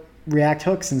about React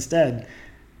hooks instead.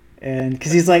 And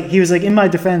because he was like, in my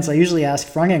defense, I usually ask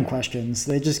front end questions.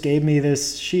 They just gave me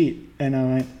this sheet, and I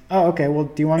went, oh, okay. Well,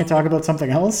 do you want to talk about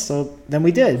something else? So then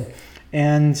we did,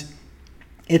 and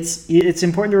it's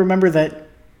important to remember that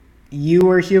you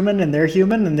are human and they're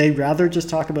human, and they'd rather just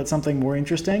talk about something more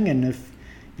interesting. And if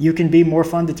you can be more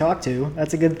fun to talk to,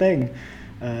 that's a good thing,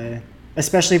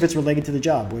 especially if it's related to the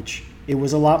job, which it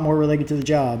was a lot more related to the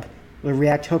job. The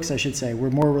React hooks, I should say, were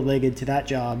more related to that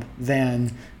job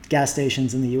than gas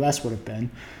stations in the US would have been.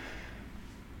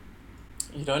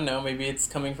 you don't know. Maybe it's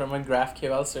coming from a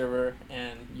GraphQL server,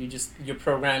 and your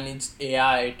program needs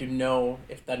AI to know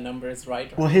if that number is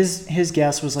right. Well, his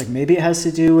guess was like, maybe it has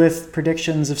to do with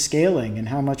predictions of scaling and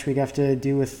how much we have to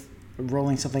do with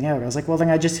rolling something out. I was like, well, then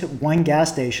I just hit one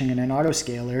gas station and an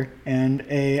autoscaler and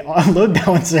a load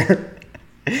balancer.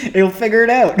 It'll figure it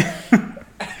out.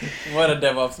 What a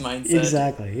DevOps mindset.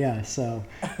 Exactly. Yeah. So,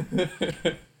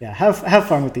 yeah, have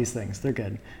fun with these things. They're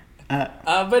good.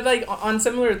 But like on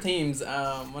similar themes,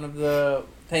 one of the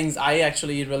things I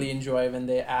actually really enjoy when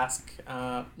they ask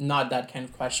not that kind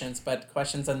of questions, but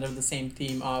questions under the same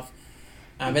theme of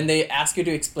when they ask you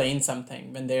to explain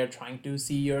something, when they're trying to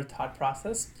see your thought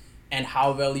process and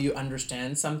how well you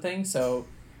understand something. So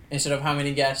instead of how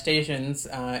many gas stations,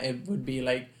 it would be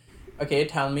like, okay,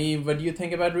 tell me what do you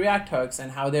think about React hooks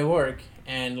and how they work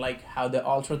and like how they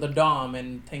alter the DOM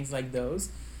and things like those.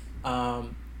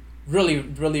 Really,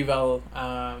 really well.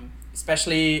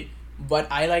 Especially what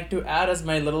I like to add as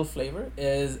my little flavor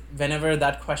is whenever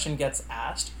that question gets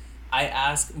asked, I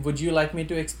ask, would you like me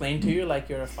to explain to you like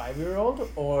you're a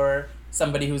 5-year-old or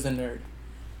somebody who's a nerd?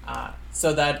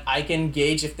 So that I can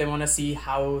gauge if they want to see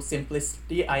how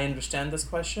simplicity I understand this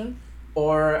question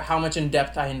or how much in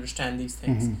depth I understand these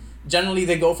things. Mm-hmm. Generally,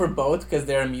 they go for both because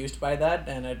they're amused by that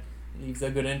and it leaves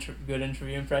a good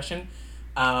interview impression.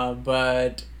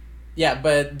 But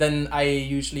then I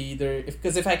usually either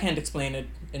if I can't explain it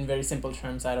in very simple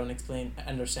terms, I don't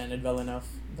understand it well enough.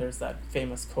 There's that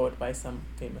famous quote by some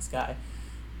famous guy.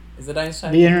 Is it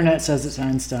Einstein? The internet says it's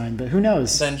Einstein, but who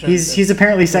knows? He's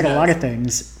apparently said a lot of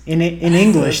things in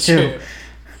English too.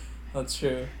 That's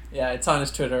true. Yeah, it's on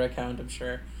his Twitter account, I'm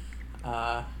sure.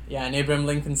 And Abraham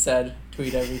Lincoln said,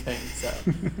 "Tweet everything." So,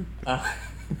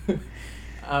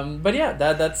 but yeah,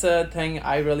 that's a thing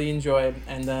I really enjoy,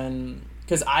 and then.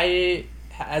 Because I,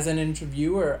 as an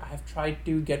interviewer, I've tried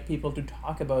to get people to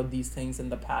talk about these things in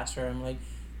the past where I'm like,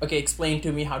 okay, explain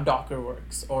to me how Docker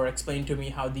works or explain to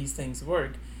me how these things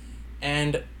work.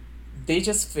 And they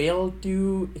just fail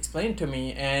to explain to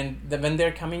me. And when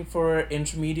they're coming for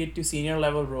intermediate to senior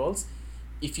level roles,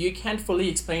 if you can't fully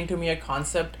explain to me a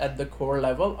concept at the core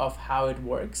level of how it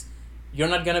works, you're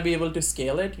not going to be able to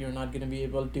scale it. You're not going to be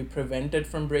able to prevent it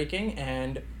from breaking.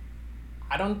 And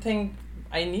I don't think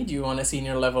I need you on a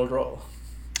senior level role.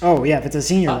 Oh yeah, if it's a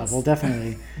senior level,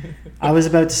 definitely. I was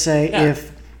about to say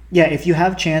if you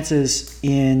have chances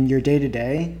in your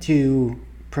day-to-day to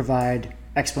provide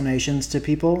explanations to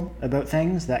people about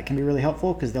things, that can be really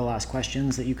helpful because they'll ask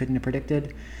questions that you couldn't have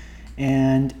predicted.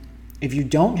 And if you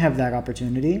don't have that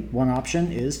opportunity, one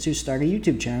option is to start a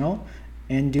YouTube channel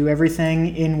and do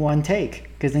everything in one take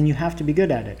because then you have to be good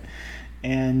at it.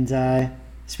 And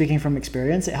speaking from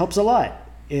experience, it helps a lot.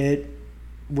 It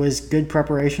was good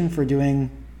preparation for doing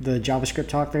the JavaScript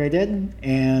talk that I did,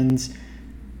 and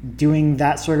doing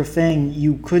that sort of thing.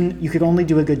 You could only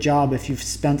do a good job if you've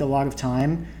spent a lot of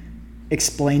time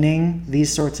explaining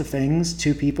these sorts of things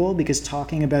to people, because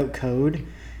talking about code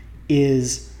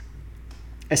is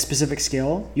a specific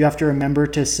skill. You have to remember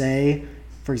to say,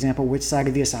 for example, which side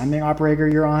of the assignment operator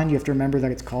you're on. You have to remember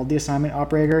that it's called the assignment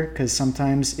operator, because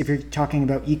sometimes if you're talking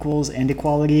about equals and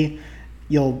equality,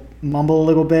 you'll mumble a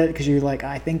little bit because you're like,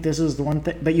 I think this is the one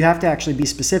thing, but you have to actually be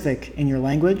specific in your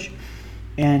language.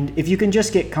 And if you can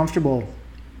just get comfortable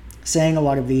saying a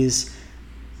lot of these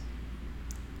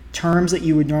terms that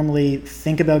you would normally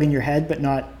think about in your head but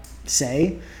not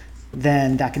say,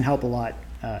 then that can help a lot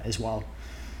as well.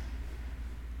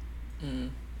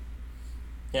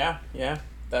 Yeah,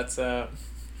 that's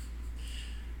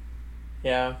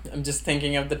Yeah, I'm just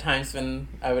thinking of the times when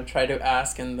I would try to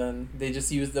ask and then they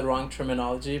just use the wrong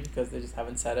terminology because they just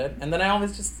haven't said it. And then I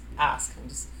always just ask.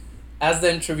 As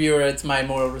the interviewer, it's my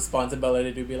moral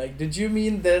responsibility to be like, did you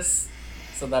mean this?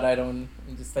 So that I'm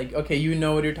just like, okay, you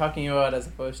know what you're talking about, as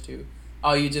opposed to,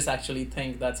 oh, you just actually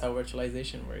think that's how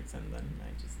virtualization works. And then I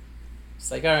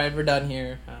just like, all right, we're done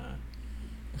here.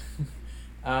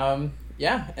 And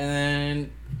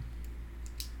then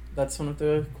that's one of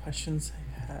the questions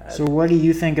I bad. So what do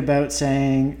you think about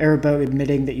saying, or about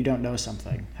admitting that you don't know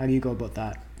something? How do you go about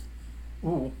that?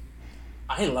 Ooh,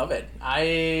 I love it.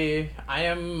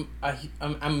 I'm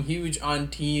huge on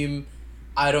team.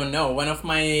 I don't know. One of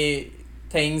my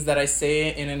things that I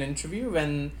say in an interview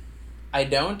when I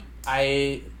don't,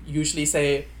 I usually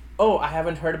say, "Oh, I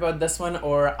haven't heard about this one,"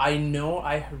 or "I know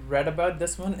I read about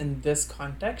this one in this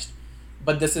context,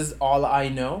 but this is all I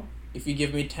know. If you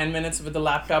give me 10 minutes with a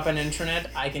laptop and internet,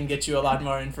 I can get you a lot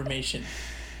more information."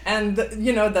 And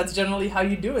that's generally how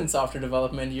you do in software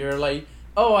development. You're like,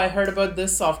 "Oh, I heard about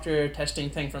this software testing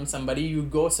thing from somebody." You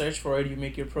go search for it, you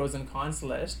make your pros and cons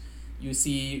list, you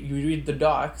read the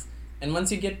docs, and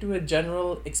once you get to a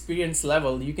general experience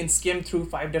level, you can skim through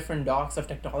 5 different docs of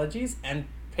technologies and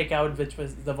pick out which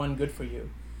was the one good for you.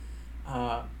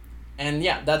 Uh, and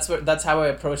yeah, that's how I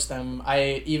approach them.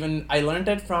 I learned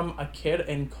it from a kid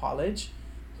in college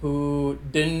who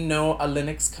didn't know a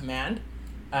Linux command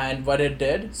and what it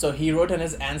did. So he wrote in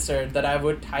his answer that I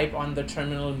would type on the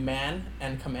terminal man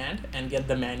and command and get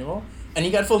the manual, and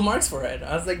he got full marks for it.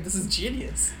 I was like, this is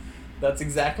genius. That's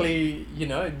exactly,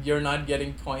 you're not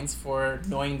getting points for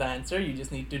knowing the answer. You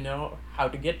just need to know how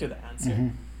to get to the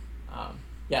answer.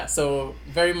 Yeah, so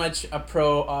very much a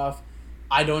pro of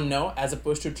I don't know, as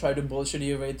opposed to try to bullshit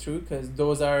your way through, because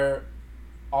those are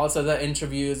also the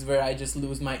interviews where I just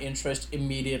lose my interest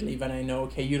immediately when I know,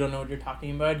 okay, you don't know what you're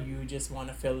talking about. You just want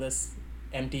to fill this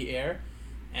empty air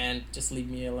and just leave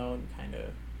me alone kind of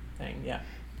thing. Yeah.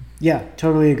 Yeah,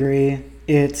 totally agree.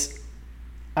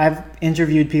 I've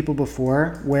interviewed people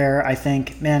before where I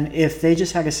think, man, if they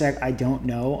just had to say, I don't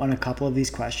know on a couple of these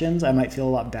questions, I might feel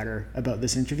a lot better about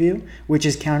this interview, which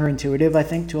is counterintuitive, I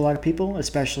think, to a lot of people,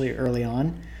 especially early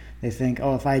on. They think,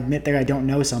 oh, if I admit that I don't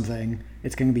know something,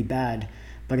 it's going to be bad.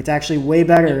 But it's actually way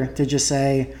better to just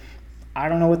say, I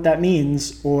don't know what that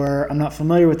means, or I'm not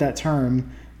familiar with that term.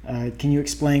 Can you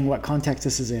explain what context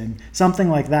this is in? Something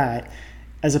like that,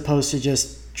 as opposed to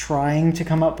just trying to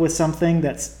come up with something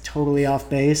that's totally off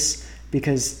base,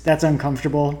 because that's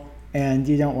uncomfortable and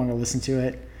you don't want to listen to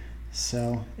it.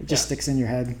 So it just sticks in your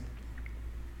head.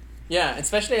 Yeah,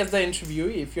 especially as the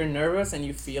interviewee, if you're nervous and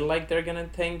you feel like they're going to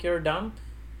think you're dumb,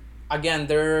 again,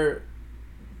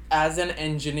 as an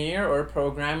engineer or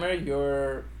programmer,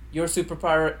 your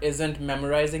superpower isn't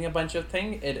memorizing a bunch of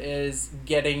things. It is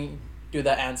getting to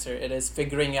the answer. It is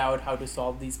figuring out how to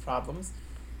solve these problems.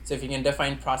 So if you can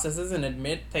define processes and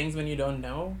admit things when you don't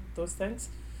know those things,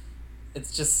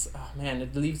 it's just, oh man,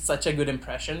 it leaves such a good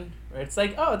impression where it's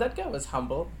like, oh, that guy was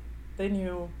humble. They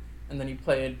knew. And then you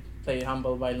play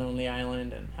Humble by Lonely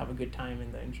Island and have a good time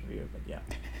in the interview. But yeah.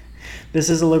 This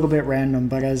is a little bit random,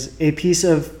 but as a piece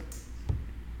of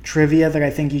trivia that I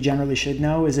think you generally should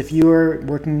know is if you are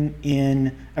working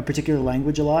in a particular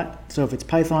language a lot, so if it's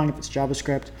Python, if it's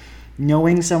JavaScript,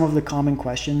 knowing some of the common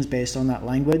questions based on that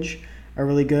language are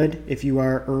really good if you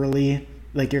are early,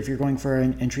 like if you're going for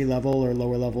an entry level or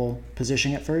lower level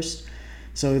position at first.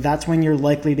 So that's when you're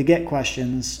likely to get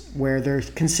questions where they're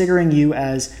considering you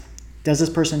as, does this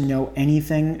person know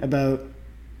anything about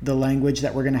the language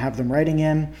that we're going to have them writing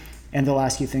in? And they'll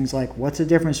ask you things like, what's the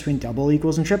difference between double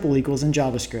equals and triple equals in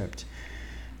JavaScript?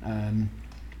 How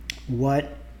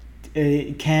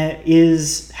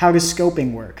does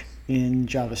scoping work in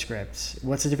JavaScript?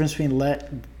 What's the difference between let,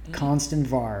 const, and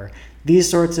var? These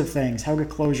sorts of things. How do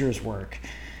closures work?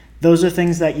 Those are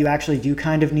things that you actually do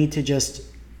kind of need to just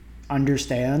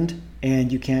understand,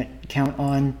 and you can't count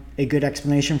on a good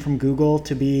explanation from Google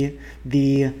to be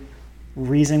the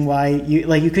reason why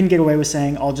you couldn't get away with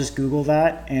saying, I'll just Google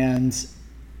that, and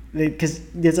because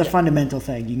it's a fundamental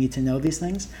thing. You need to know these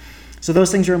things. So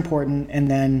those things are important. And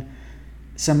then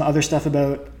some other stuff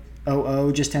about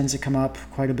OO just tends to come up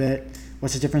quite a bit.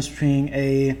 What's the difference between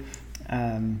a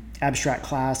abstract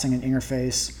class and an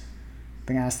interface?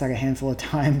 Been asked that a handful of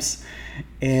times.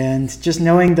 And just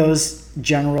knowing those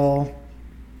general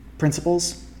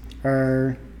principles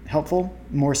are helpful,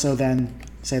 more so than,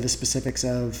 say, the specifics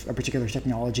of a particular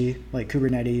technology like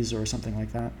Kubernetes or something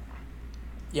like that.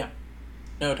 Yeah.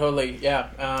 No, totally.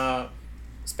 Yeah.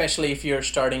 Especially if you're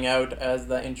starting out as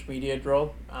the intermediate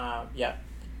role. Yeah.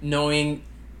 Knowing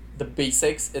the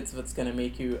basics, it's what's going to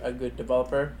make you a good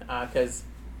developer, because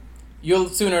you'll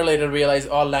sooner or later realize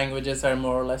all languages are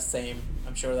more or less same.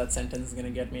 I'm sure that sentence is going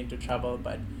to get me into trouble,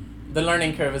 but the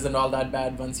learning curve isn't all that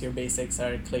bad once your basics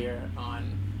are clear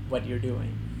on what you're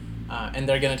doing. And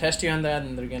they're going to test you on that,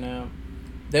 and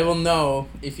they will know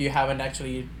if you haven't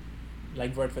actually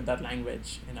worked with that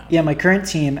language enough. Yeah, my current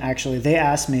team, actually, they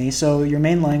asked me, so your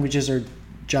main languages are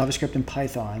JavaScript and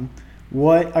Python.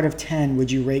 What out of 10 would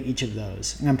you rate each of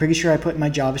those? And I'm pretty sure I put my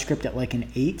JavaScript at like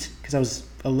an 8, because I was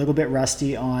a little bit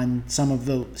rusty on some of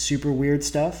the super weird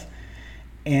stuff.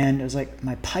 And I was like,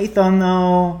 my Python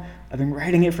though, I've been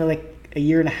writing it for like a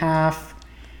year and a half.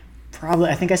 Probably,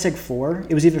 I think I said 4.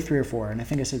 It was either 3 or 4, and I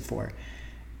think I said 4.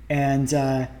 And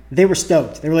they were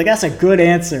stoked. They were like, that's a good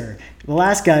answer. The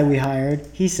last guy we hired,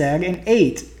 he said an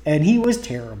 8, and he was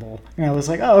terrible. And I was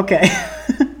like, oh, okay.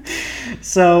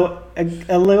 So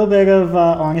a little bit of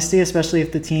honesty, especially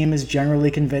if the team is generally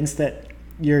convinced that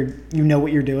you know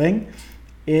what you're doing,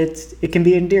 it can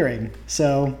be endearing.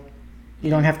 So you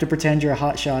don't have to pretend you're a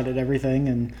hot shot at everything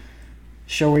and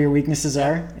show where your weaknesses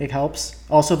are. It helps.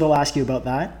 Also, they'll ask you about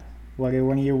that. What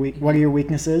are your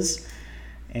weaknesses?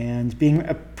 And being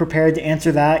prepared to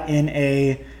answer that in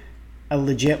a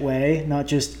legit way, not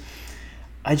just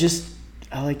I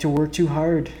like to work too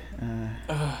hard,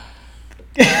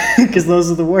 because those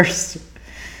are the worst.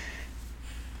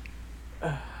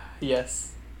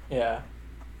 Yes. Yeah.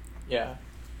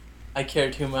 I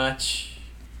care too much.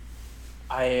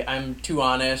 I'm too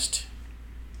honest.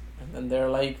 And then they're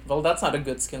like, well, that's not a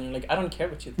good skill. And you're like, I don't care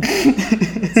what you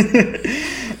think.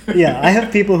 Yeah, I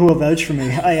have people who will vouch for me.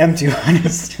 I am too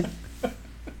honest.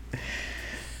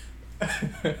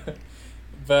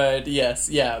 But yes,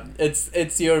 yeah,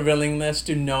 it's your willingness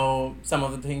to know some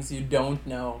of the things you don't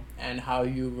know and how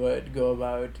you would go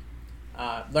about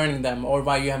learning them, or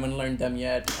why you haven't learned them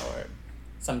yet, or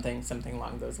something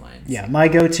along those lines. Yeah, my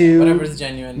go-to, whatever's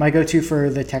genuine. My go-to for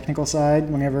the technical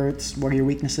side, whenever it's what are your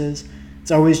weaknesses,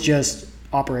 it's always just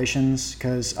operations,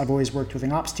 because I've always worked with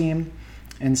an ops team,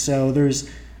 and so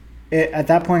at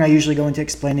that point I usually go into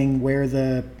explaining where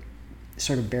the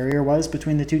sort of barrier was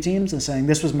between the two teams and saying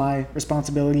this was my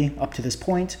responsibility up to this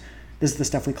point, this is the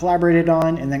stuff we collaborated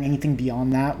on, and then anything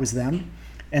beyond that was them.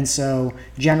 And so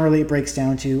generally it breaks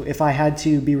down to, if I had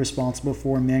to be responsible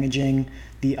for managing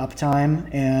the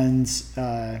uptime and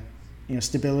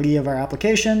stability of our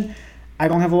application, I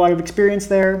don't have a lot of experience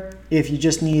there. If you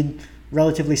just need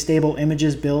relatively stable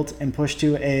images built and pushed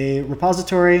to a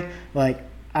repository, like,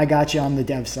 I got you on the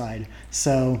dev side.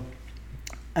 So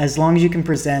as long as you can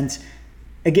present,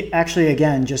 actually,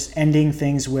 again, just ending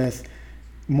things with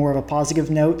more of a positive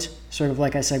note, sort of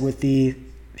like I said, with the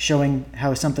showing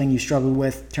how something you struggled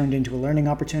with turned into a learning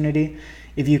opportunity.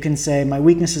 If you can say, my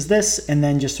weakness is this, and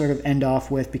then just sort of end off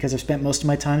with, because I've spent most of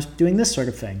my time doing this sort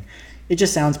of thing. It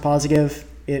just sounds positive,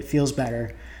 it feels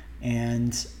better,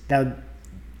 and that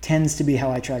tends to be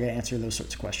how I try to answer those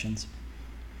sorts of questions.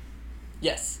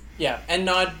 Yes, yeah, and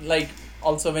not like,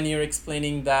 also when you're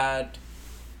explaining that,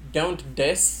 don't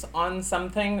diss on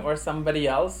something or somebody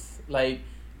else, like,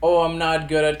 oh, I'm not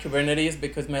good at Kubernetes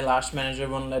because my last manager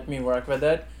won't let me work with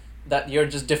it. That you're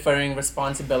just deferring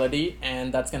responsibility,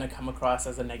 and that's going to come across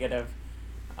as a negative.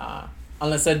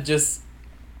 Unless it's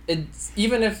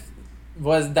even if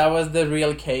that was the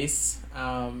real case,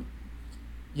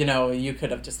 you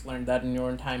could have just learned that in your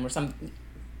own time or something.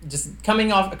 Just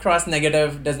coming off across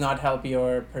negative does not help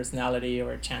your personality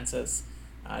or chances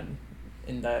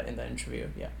in the interview.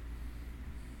 Yeah.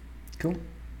 Cool. Yeah.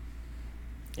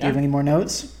 Do you have any more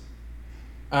notes?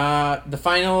 The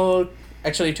final,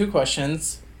 actually 2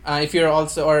 questions. If you're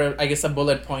also, or I guess a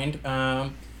bullet point,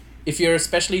 if you're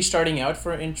especially starting out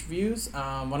for interviews,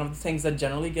 one of the things that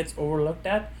generally gets overlooked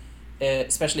at,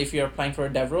 especially if you're applying for a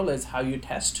dev role, is how you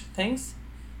test things,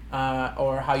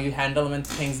 or how you handle when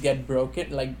things get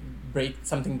broken, like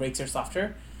something breaks your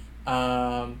software,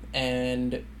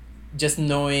 and just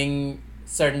knowing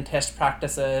certain test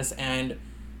practices. And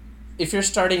if you're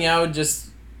starting out, just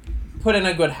put in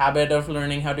a good habit of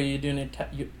learning how to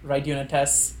write unit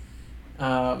tests.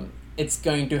 It's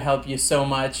going to help you so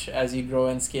much as you grow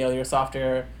and scale your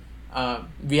software.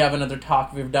 We have another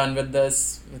talk we've done with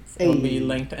this. It'll be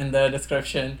linked in the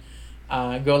description.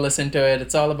 Go listen to it.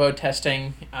 It's all about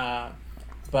testing.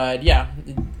 But yeah,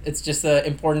 it's just an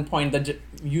important point that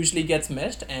usually gets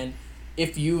missed. And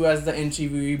if you as the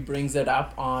interviewee brings it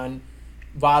up on,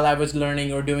 while I was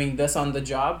learning or doing this on the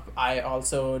job, I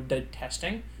also did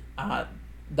testing,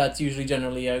 that's usually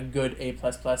generally a good A++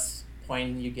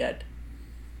 point you get.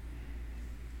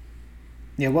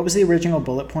 Yeah, what was the original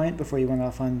bullet point before you went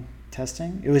off on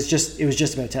testing? It was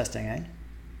just about testing, eh?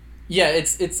 Yeah,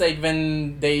 it's like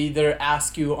when they either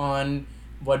ask you on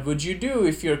what would you do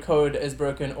if your code is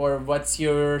broken, or what's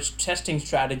your testing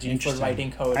strategy for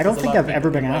writing code. I don't think I've ever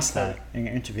been asked that in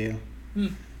an interview.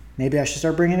 Maybe I should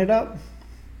start bringing it up.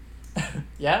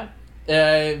 Yeah,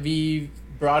 we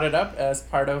brought it up as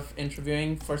part of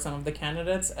interviewing for some of the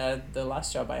candidates at the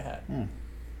last job I had.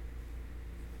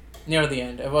 Near the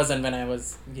end. It wasn't when I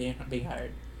was being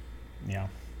hired. Yeah.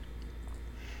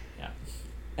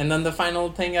 And then the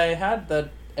final thing I had that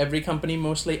every company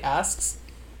mostly asks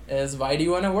is, why do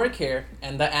you want to work here?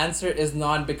 And the answer is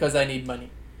not because I need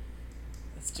money.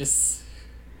 It's just,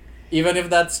 even if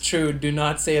that's true, do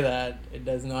not say that. It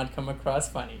does not come across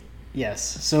funny. Yes.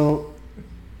 So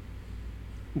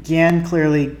Gian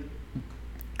clearly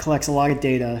collects a lot of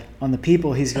data on the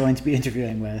people he's going to be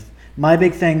interviewing with. My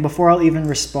big thing, before I'll even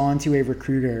respond to a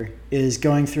recruiter, is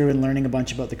going through and learning a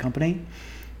bunch about the company.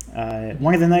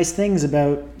 One of the nice things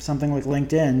about something like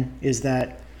LinkedIn is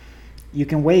that you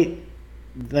can wait,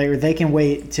 they can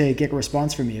wait to get a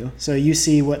response from you. So you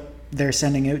see what they're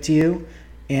sending out to you,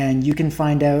 and you can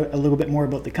find out a little bit more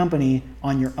about the company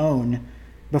on your own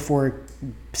before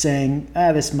saying,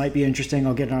 this might be interesting,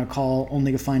 I'll get on a call,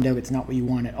 only to find out it's not what you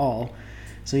want at all.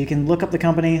 So you can look up the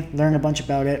company, learn a bunch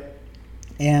about it,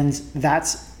 and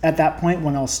that's at that point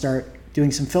when I'll start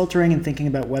doing some filtering and thinking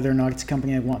about whether or not it's a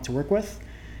company I want to work with.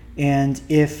 And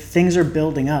if things are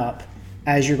building up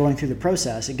as you're going through the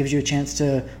process, it gives you a chance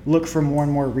to look for more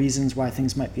and more reasons why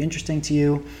things might be interesting to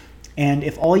you. And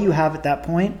if all you have at that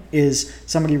point is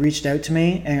somebody reached out to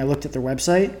me and I looked at their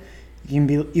website,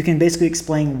 you can basically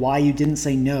explain why you didn't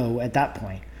say no at that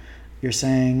point. You're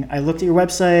saying, I looked at your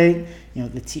website,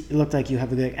 it looked like you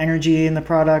have a good energy in the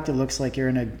product. It looks like you're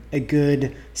in a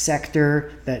good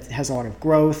sector that has a lot of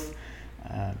growth,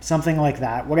 something like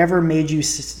that. Whatever made you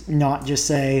not just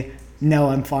say, no,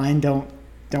 I'm fine, don't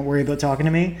worry about talking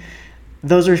to me.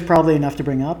 Those are probably enough to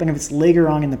bring up. And if it's later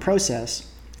on in the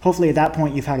process, hopefully at that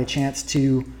point you've had a chance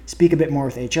to speak a bit more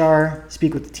with HR,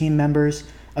 speak with the team members.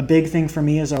 A big thing for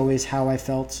me is always how I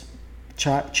felt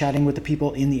chatting with the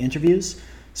people in the interviews.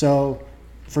 So,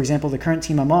 for example, the current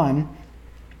team I'm on,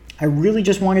 I really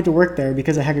just wanted to work there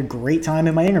because I had a great time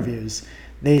in my interviews.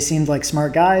 They seemed like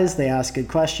smart guys, they asked good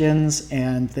questions,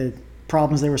 and the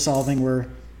problems they were solving were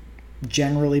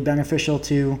generally beneficial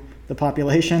to the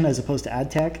population as opposed to ad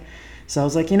tech. So I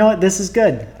was like, you know what, this is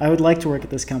good. I would like to work at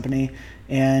this company,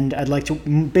 and I'd like to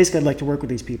work with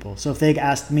these people. So if they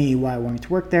asked me why I wanted to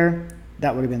work there,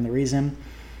 that would have been the reason.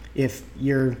 If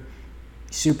you're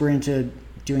super into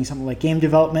doing something like game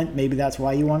development, maybe that's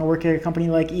why you want to work at a company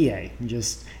like EA.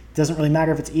 It doesn't really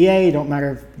matter if it's EA, it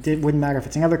wouldn't matter if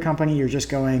it's another company. You're just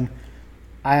going,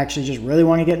 I actually just really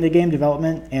want to get into game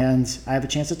development, and I have a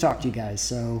chance to talk to you guys,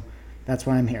 so that's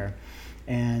why I'm here.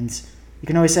 And you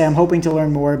can always say, I'm hoping to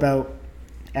learn more about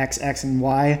X, and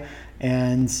Y,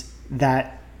 and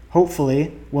that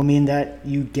hopefully will mean that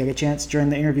you get a chance during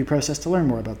the interview process to learn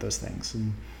more about those things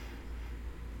and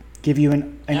give you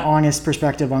an honest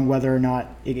perspective on whether or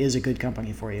not it is a good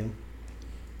company for you.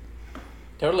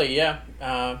 Totally, yeah.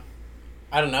 I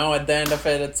don't know, at the end of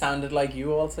it sounded like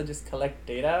you also just collect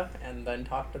data and then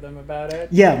talk to them about it.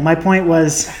 Yeah, my point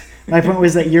was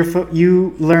that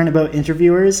you learn about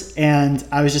interviewers, and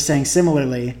I was just saying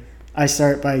similarly, I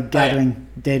start by gathering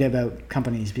data about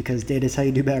companies because data is how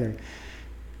you do better.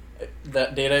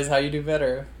 That data is how you do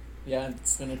better. Yeah,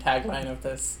 it's been a tagline of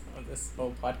this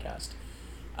whole podcast.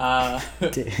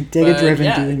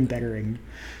 Data-driven doing bettering.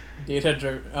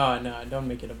 Data-driven. Oh no! Don't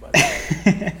make it about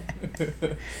that.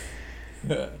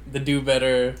 The do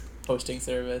better hosting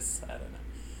service. I don't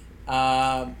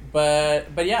know.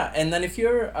 But yeah, and then if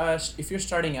you're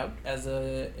starting out as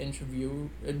a interview,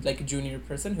 like a junior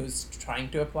person who's trying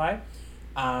to apply,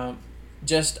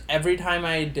 just every time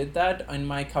I did that in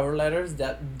my cover letters,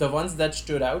 that the ones that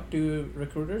stood out to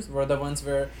recruiters were the ones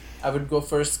where I would go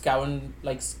first scout and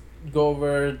go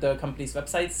over the company's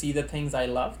website, see the things I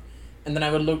loved, and then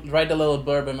I would write a little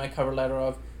blurb in my cover letter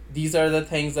of, these are the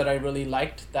things that I really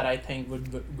liked that I think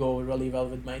would go really well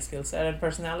with my skill set and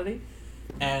personality.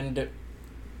 And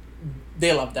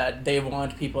they love that. They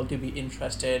want people to be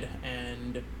interested,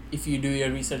 and if you do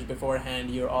your research beforehand,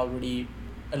 you're already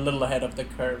a little ahead of the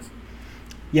curve.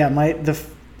 Yeah, the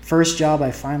first job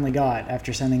I finally got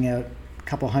after sending out a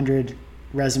couple hundred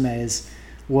resumes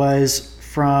was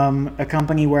from a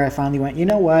company where I finally went, you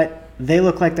know what, they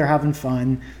look like they're having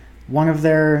fun. One of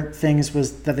their things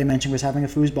that they mentioned was having a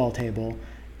foosball table.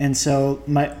 And so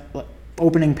my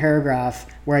opening paragraph,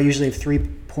 where I usually have 3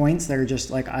 points that are just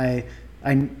like, I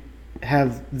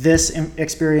have this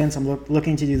experience, I'm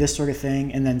looking to do this sort of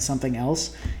thing, and then something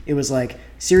else. It was like,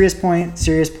 serious point,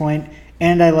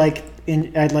 and I'd like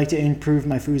to improve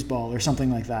my foosball or something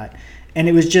like that. And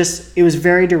it was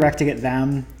very directed at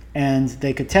them, and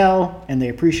they could tell, and they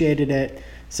appreciated it.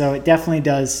 So it definitely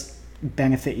does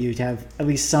benefit you to have at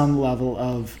least some level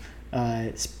of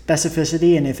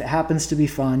specificity, and if it happens to be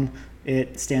fun,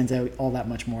 it stands out all that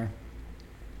much more.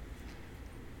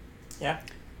 Yeah,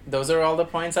 those are all the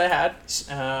points I had.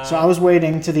 So I was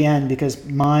waiting to the end because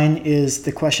mine is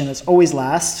the question that's always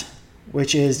last,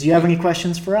 which is, do you have any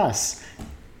questions for us?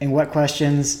 And what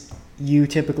questions you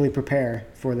typically prepare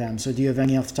for them? So do you have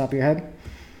any off the top of your head?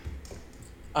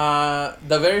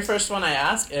 The very first one I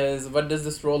ask is, what does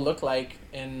this role look like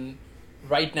in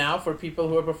right now for people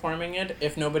who are performing it?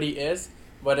 If nobody is,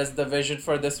 what is the vision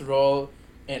for this role?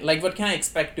 And like, what can I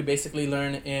expect to basically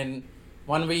learn in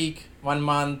 1 week, 1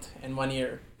 month, and 1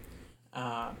 year?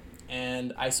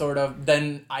 And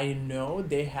then I know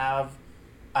they have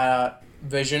a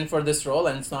vision for this role,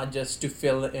 and it's not just to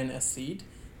fill in a seat.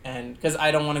 And because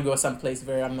I don't want to go someplace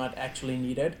where I'm not actually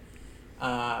needed.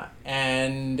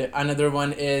 And another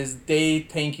one is they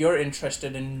think you're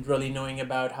interested in really knowing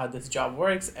about how this job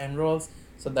works and roles,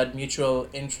 so that mutual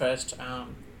interest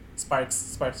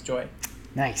sparks joy.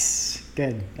 Nice.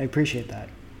 Good. I appreciate that.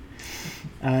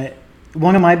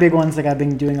 One of my big ones that I've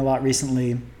been doing a lot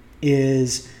recently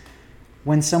is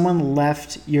when someone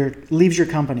leaves your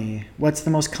company, what's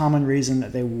the most common reason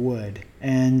that they would?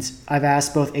 And I've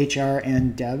asked both HR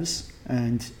and devs,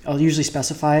 and I'll usually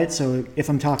specify it. So if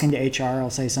I'm talking to HR, I'll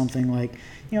say something like,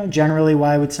 generally,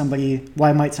 why might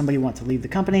somebody want to leave the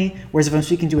company? Whereas if I'm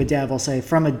speaking to a dev, I'll say,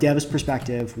 from a dev's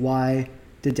perspective, why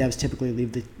do devs typically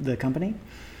leave the company?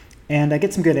 And I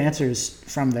get some good answers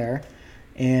from there.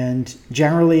 And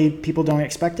generally, people don't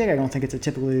expect it. I don't think it's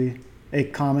a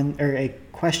common or a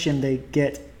question they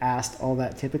get asked all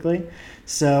that typically.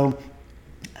 So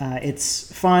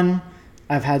it's fun.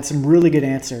 I've had some really good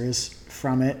answers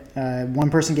from it. One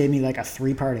person gave me like a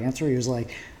 3-part answer. He was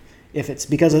like, if it's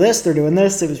because of this, they're doing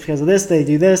this. If it's because of this, they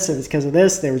do this. If it's because of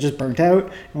this, they were just burnt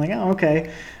out. I'm like, oh,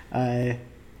 okay.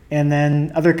 And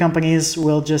then other companies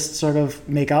will just sort of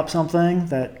make up something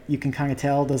that you can kind of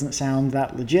tell doesn't sound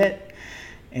that legit.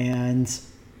 And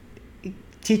it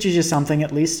teaches you something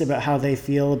at least about how they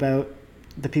feel about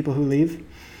the people who leave.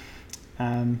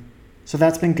 So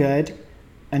that's been good.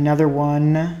 Another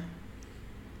one,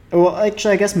 well,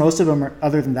 actually, I guess most of them,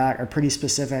 other than that, are pretty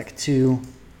specific to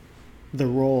the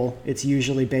role. It's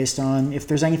usually based on if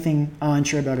there's anything I'm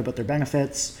unsure about their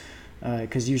benefits,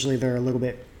 because usually they're a little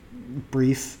bit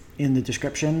brief in the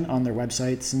description on their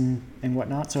websites and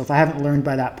whatnot. So if I haven't learned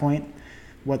by that point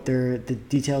what the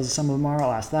details of some of them are,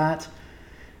 I'll ask that.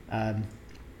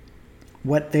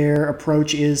 What their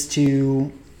approach is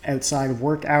to outside of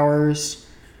work hours,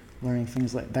 learning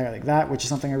things like that, which is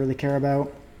something I really care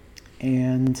about.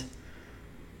 And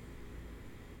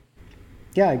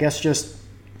yeah, I guess just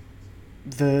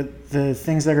the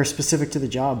things that are specific to the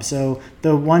job. So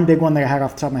the one big one that I had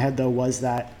off the top of my head though was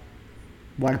that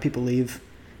why do people leave?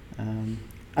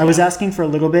 I was asking for a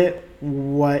little bit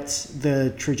what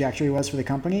the trajectory was for the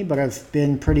company, but I've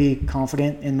been pretty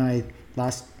confident in my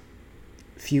last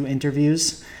few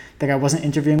interviews that I wasn't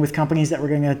interviewing with companies that were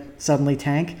going to suddenly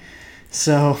tank.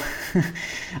 So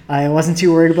I wasn't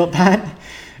too worried about that.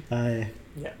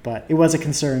 But it was a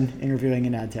concern interviewing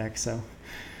in ad tech. So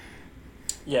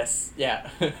yes, yeah.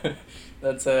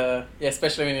 That's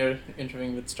especially when you're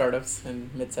interviewing with startups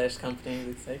and mid-sized companies,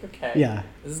 it's like, okay,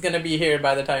 this is gonna be here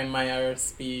by the time my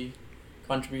RSP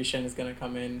contribution is gonna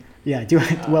come in. Yeah,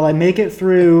 will I make it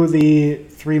through the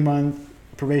 3-month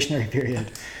probationary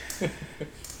period?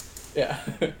 Yeah.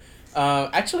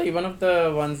 Actually, one of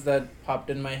the ones that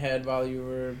popped in my head while you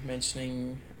were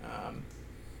mentioning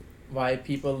why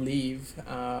people leave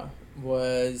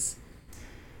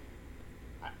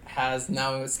has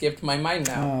now escaped my mind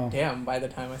now. Oh. Damn, by the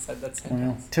time I said that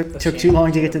sentence. Well, took too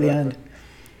long to get to the end.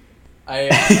 I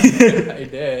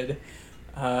did.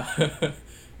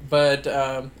 But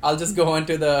I'll just go on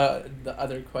to the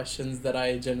other questions that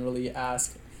I generally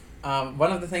ask.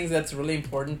 One of the things that's really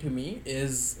important to me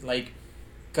is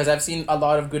because I've seen a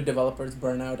lot of good developers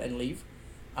burn out and leave.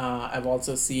 I've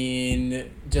also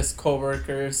seen just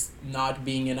coworkers not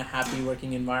being in a happy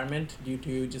working environment due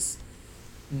to just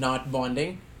not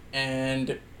bonding.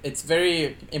 And it's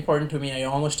very important to me. I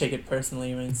almost take it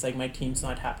personally when it's like my team's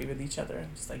not happy with each other.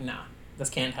 I'm just like, nah, this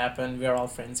can't happen. We're all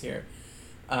friends here.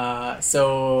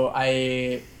 So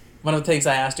one of the things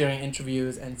I ask during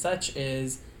interviews and such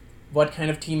is what kind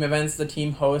of team events the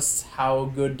team hosts, how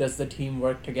good does the team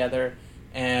work together,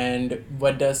 and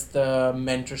what does the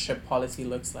mentorship policy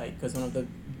looks like. Because one of the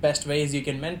best ways you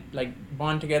can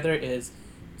bond together is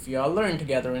if you all learn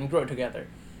together and grow together.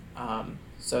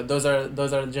 So those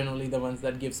are generally the ones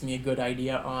that gives me a good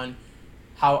idea on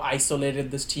how isolated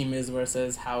this team is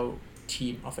versus how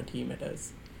team it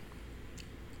is.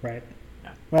 Right.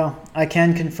 Yeah. Well, I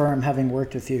can confirm, having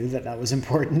worked with you, that was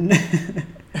important.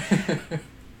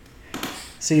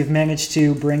 So you've managed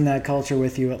to bring that culture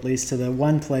with you at least to the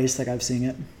one place that I've seen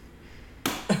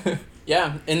it.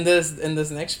 Yeah, in this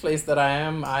next place that I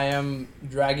am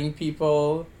dragging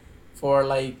people for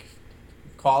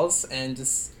calls and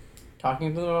just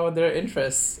talking to them about their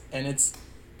interests, and it's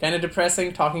kind of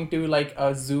depressing talking to like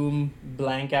a Zoom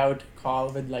blank out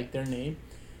call with like their name.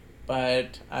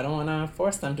 But I don't want to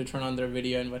force them to turn on their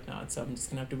video and whatnot, so I'm just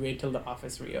gonna have to wait till the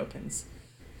office reopens.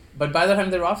 But by the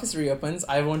time their office reopens,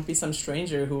 I won't be some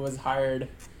stranger who was hired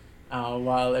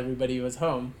while everybody was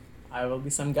home. I will be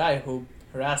some guy who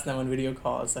harassed them on video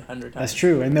calls 100 times. That's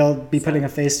true, and they'll be putting a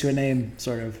face to a name,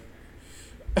 sort of.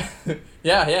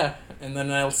 Yeah. And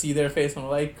then I'll see their face and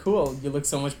I'm like, cool, you look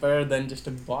so much better than just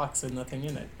a box with nothing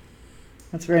in it.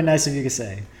 That's very nice of you to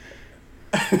say.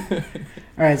 All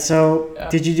right, so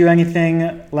Did you do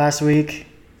anything last week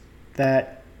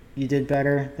that you did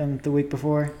better than the week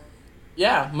before?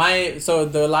 Yeah, so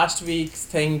the last week's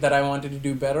thing that I wanted to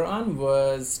do better on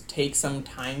was take some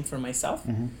time for myself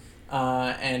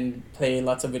and play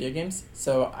lots of video games.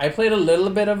 So I played a little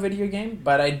bit of video game,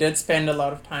 but I did spend a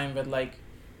lot of time with like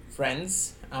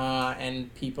friends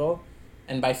and people.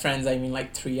 And by friends, I mean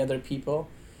like 3 other people.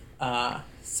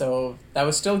 So that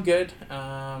was still good.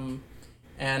 And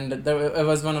it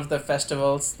was one of the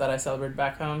festivals that I celebrate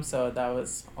back home, so that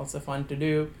was also fun to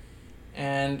do.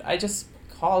 And I just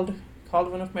called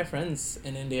one of my friends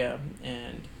in India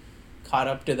and caught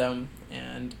up to them,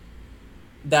 and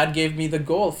that gave me the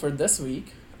goal for this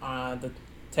week. The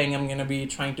thing I'm going to be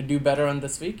trying to do better on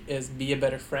this week is be a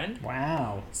better friend.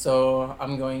 Wow. So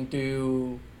I'm going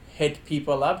to hit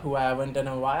people up who I haven't in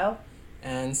a while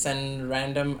and send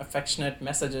random affectionate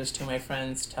messages to my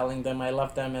friends telling them I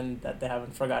love them and that they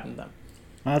haven't forgotten them.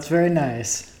 Well, that's very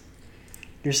nice.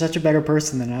 You're such a better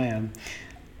person than I am.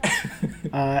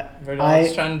 We're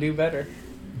always trying to do better.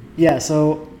 Yeah,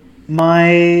 so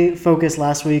my focus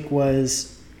last week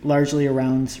was largely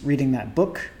around reading that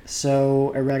book.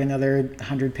 So I read another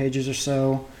 100 pages or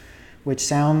so, which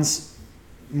sounds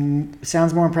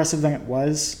more impressive than it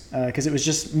was, because it was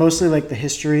just mostly like the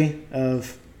history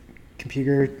of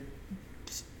computer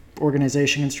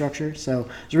organization and structure. So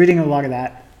I was reading a lot of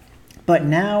that. But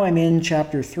now I'm in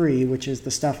chapter 3, which is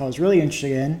the stuff I was really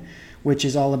interested in, which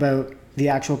is all about the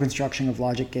actual construction of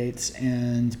logic gates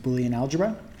and Boolean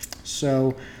algebra.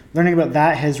 So learning about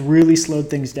that has really slowed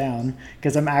things down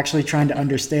because I'm actually trying to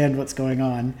understand what's going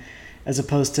on as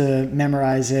opposed to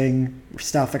memorizing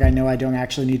stuff that I know I don't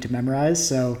actually need to memorize.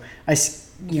 So I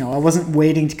wasn't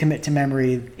waiting to commit to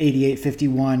memory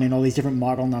 8851 and all these different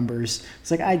model numbers. It's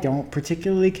like, I don't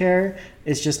particularly care.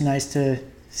 It's just nice to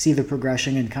see the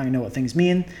progression and kind of know what things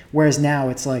mean. Whereas now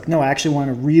it's like, no, I actually want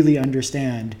to really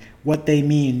understand what they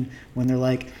mean when they're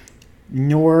like,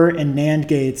 NOR and NAND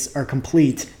gates are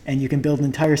complete and you can build an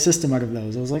entire system out of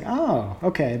those. I was like, oh,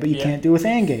 okay, but you can't do it with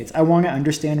AND gates. I want to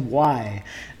understand why.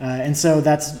 And so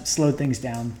that's slowed things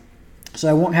down. So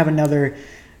I won't have another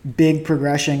big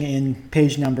progression in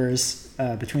page numbers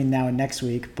between now and next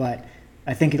week, but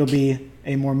I think it'll be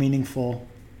a more meaningful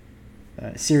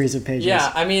series of pages.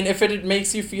 Yeah, I mean, if it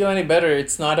makes you feel any better,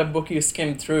 it's not a book you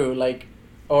skim through,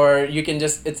 or you can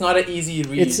just, it's not an easy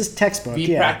read. It's just textbook,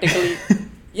 practically,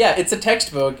 yeah, it's a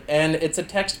textbook, and it's a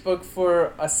textbook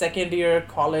for a second-year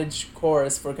college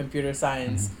course for computer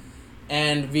science,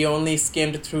 and we only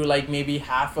skimmed through like maybe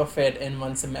half of it in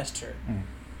one semester.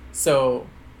 So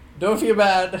don't feel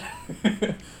bad.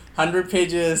 100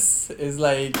 pages is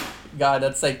like, God,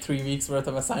 that's like 3 weeks worth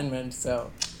of assignment.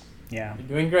 So yeah, you're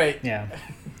doing great. Yeah,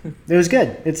 it was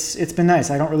good. It's been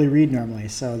nice. I don't really read normally,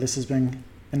 so this has been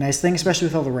a nice thing, especially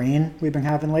with all the rain we've been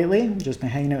having lately. We've just been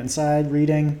hanging out inside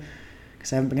reading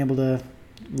because I haven't been able to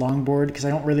longboard because I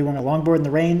don't really want to longboard in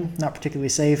the rain. Not particularly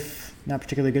safe, not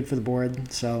particularly good for the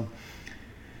board. So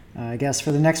I guess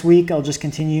for the next week, I'll just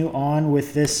continue on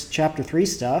with this chapter 3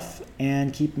 stuff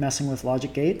and keep messing with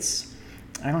logic gates.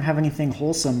 I don't have anything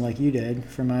wholesome like you did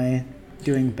for my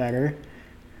doing better.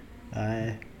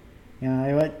 I'm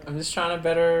just trying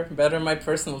to better my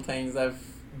personal things. I've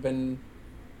been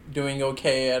doing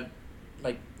okay at,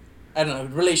 like, I don't know,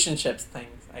 relationships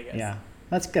things, I guess. Yeah,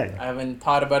 that's good. I haven't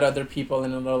thought about other people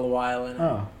in a little while, and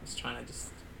I'm just trying to just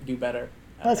do better.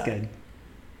 That's good.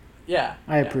 Yeah.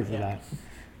 I approve of that.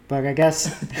 But I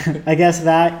guess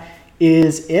that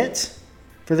is it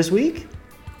for this week.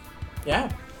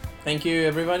 Yeah. Thank you,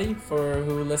 everybody,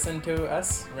 who listened to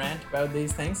us rant about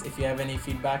these things. If you have any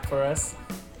feedback for us,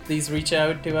 please reach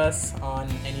out to us on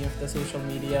any of the social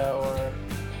media or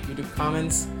YouTube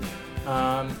comments.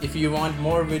 If you want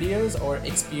more videos or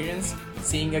experience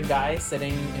seeing a guy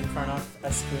sitting in front of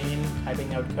a screen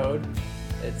typing out code,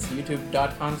 it's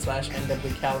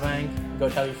youtube.com/nwcalvang. Go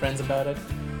tell your friends about it.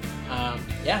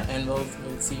 And we'll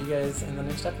see you guys in the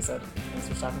next episode. Thanks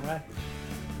for stopping by.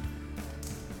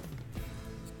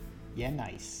 Yeah,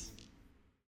 nice.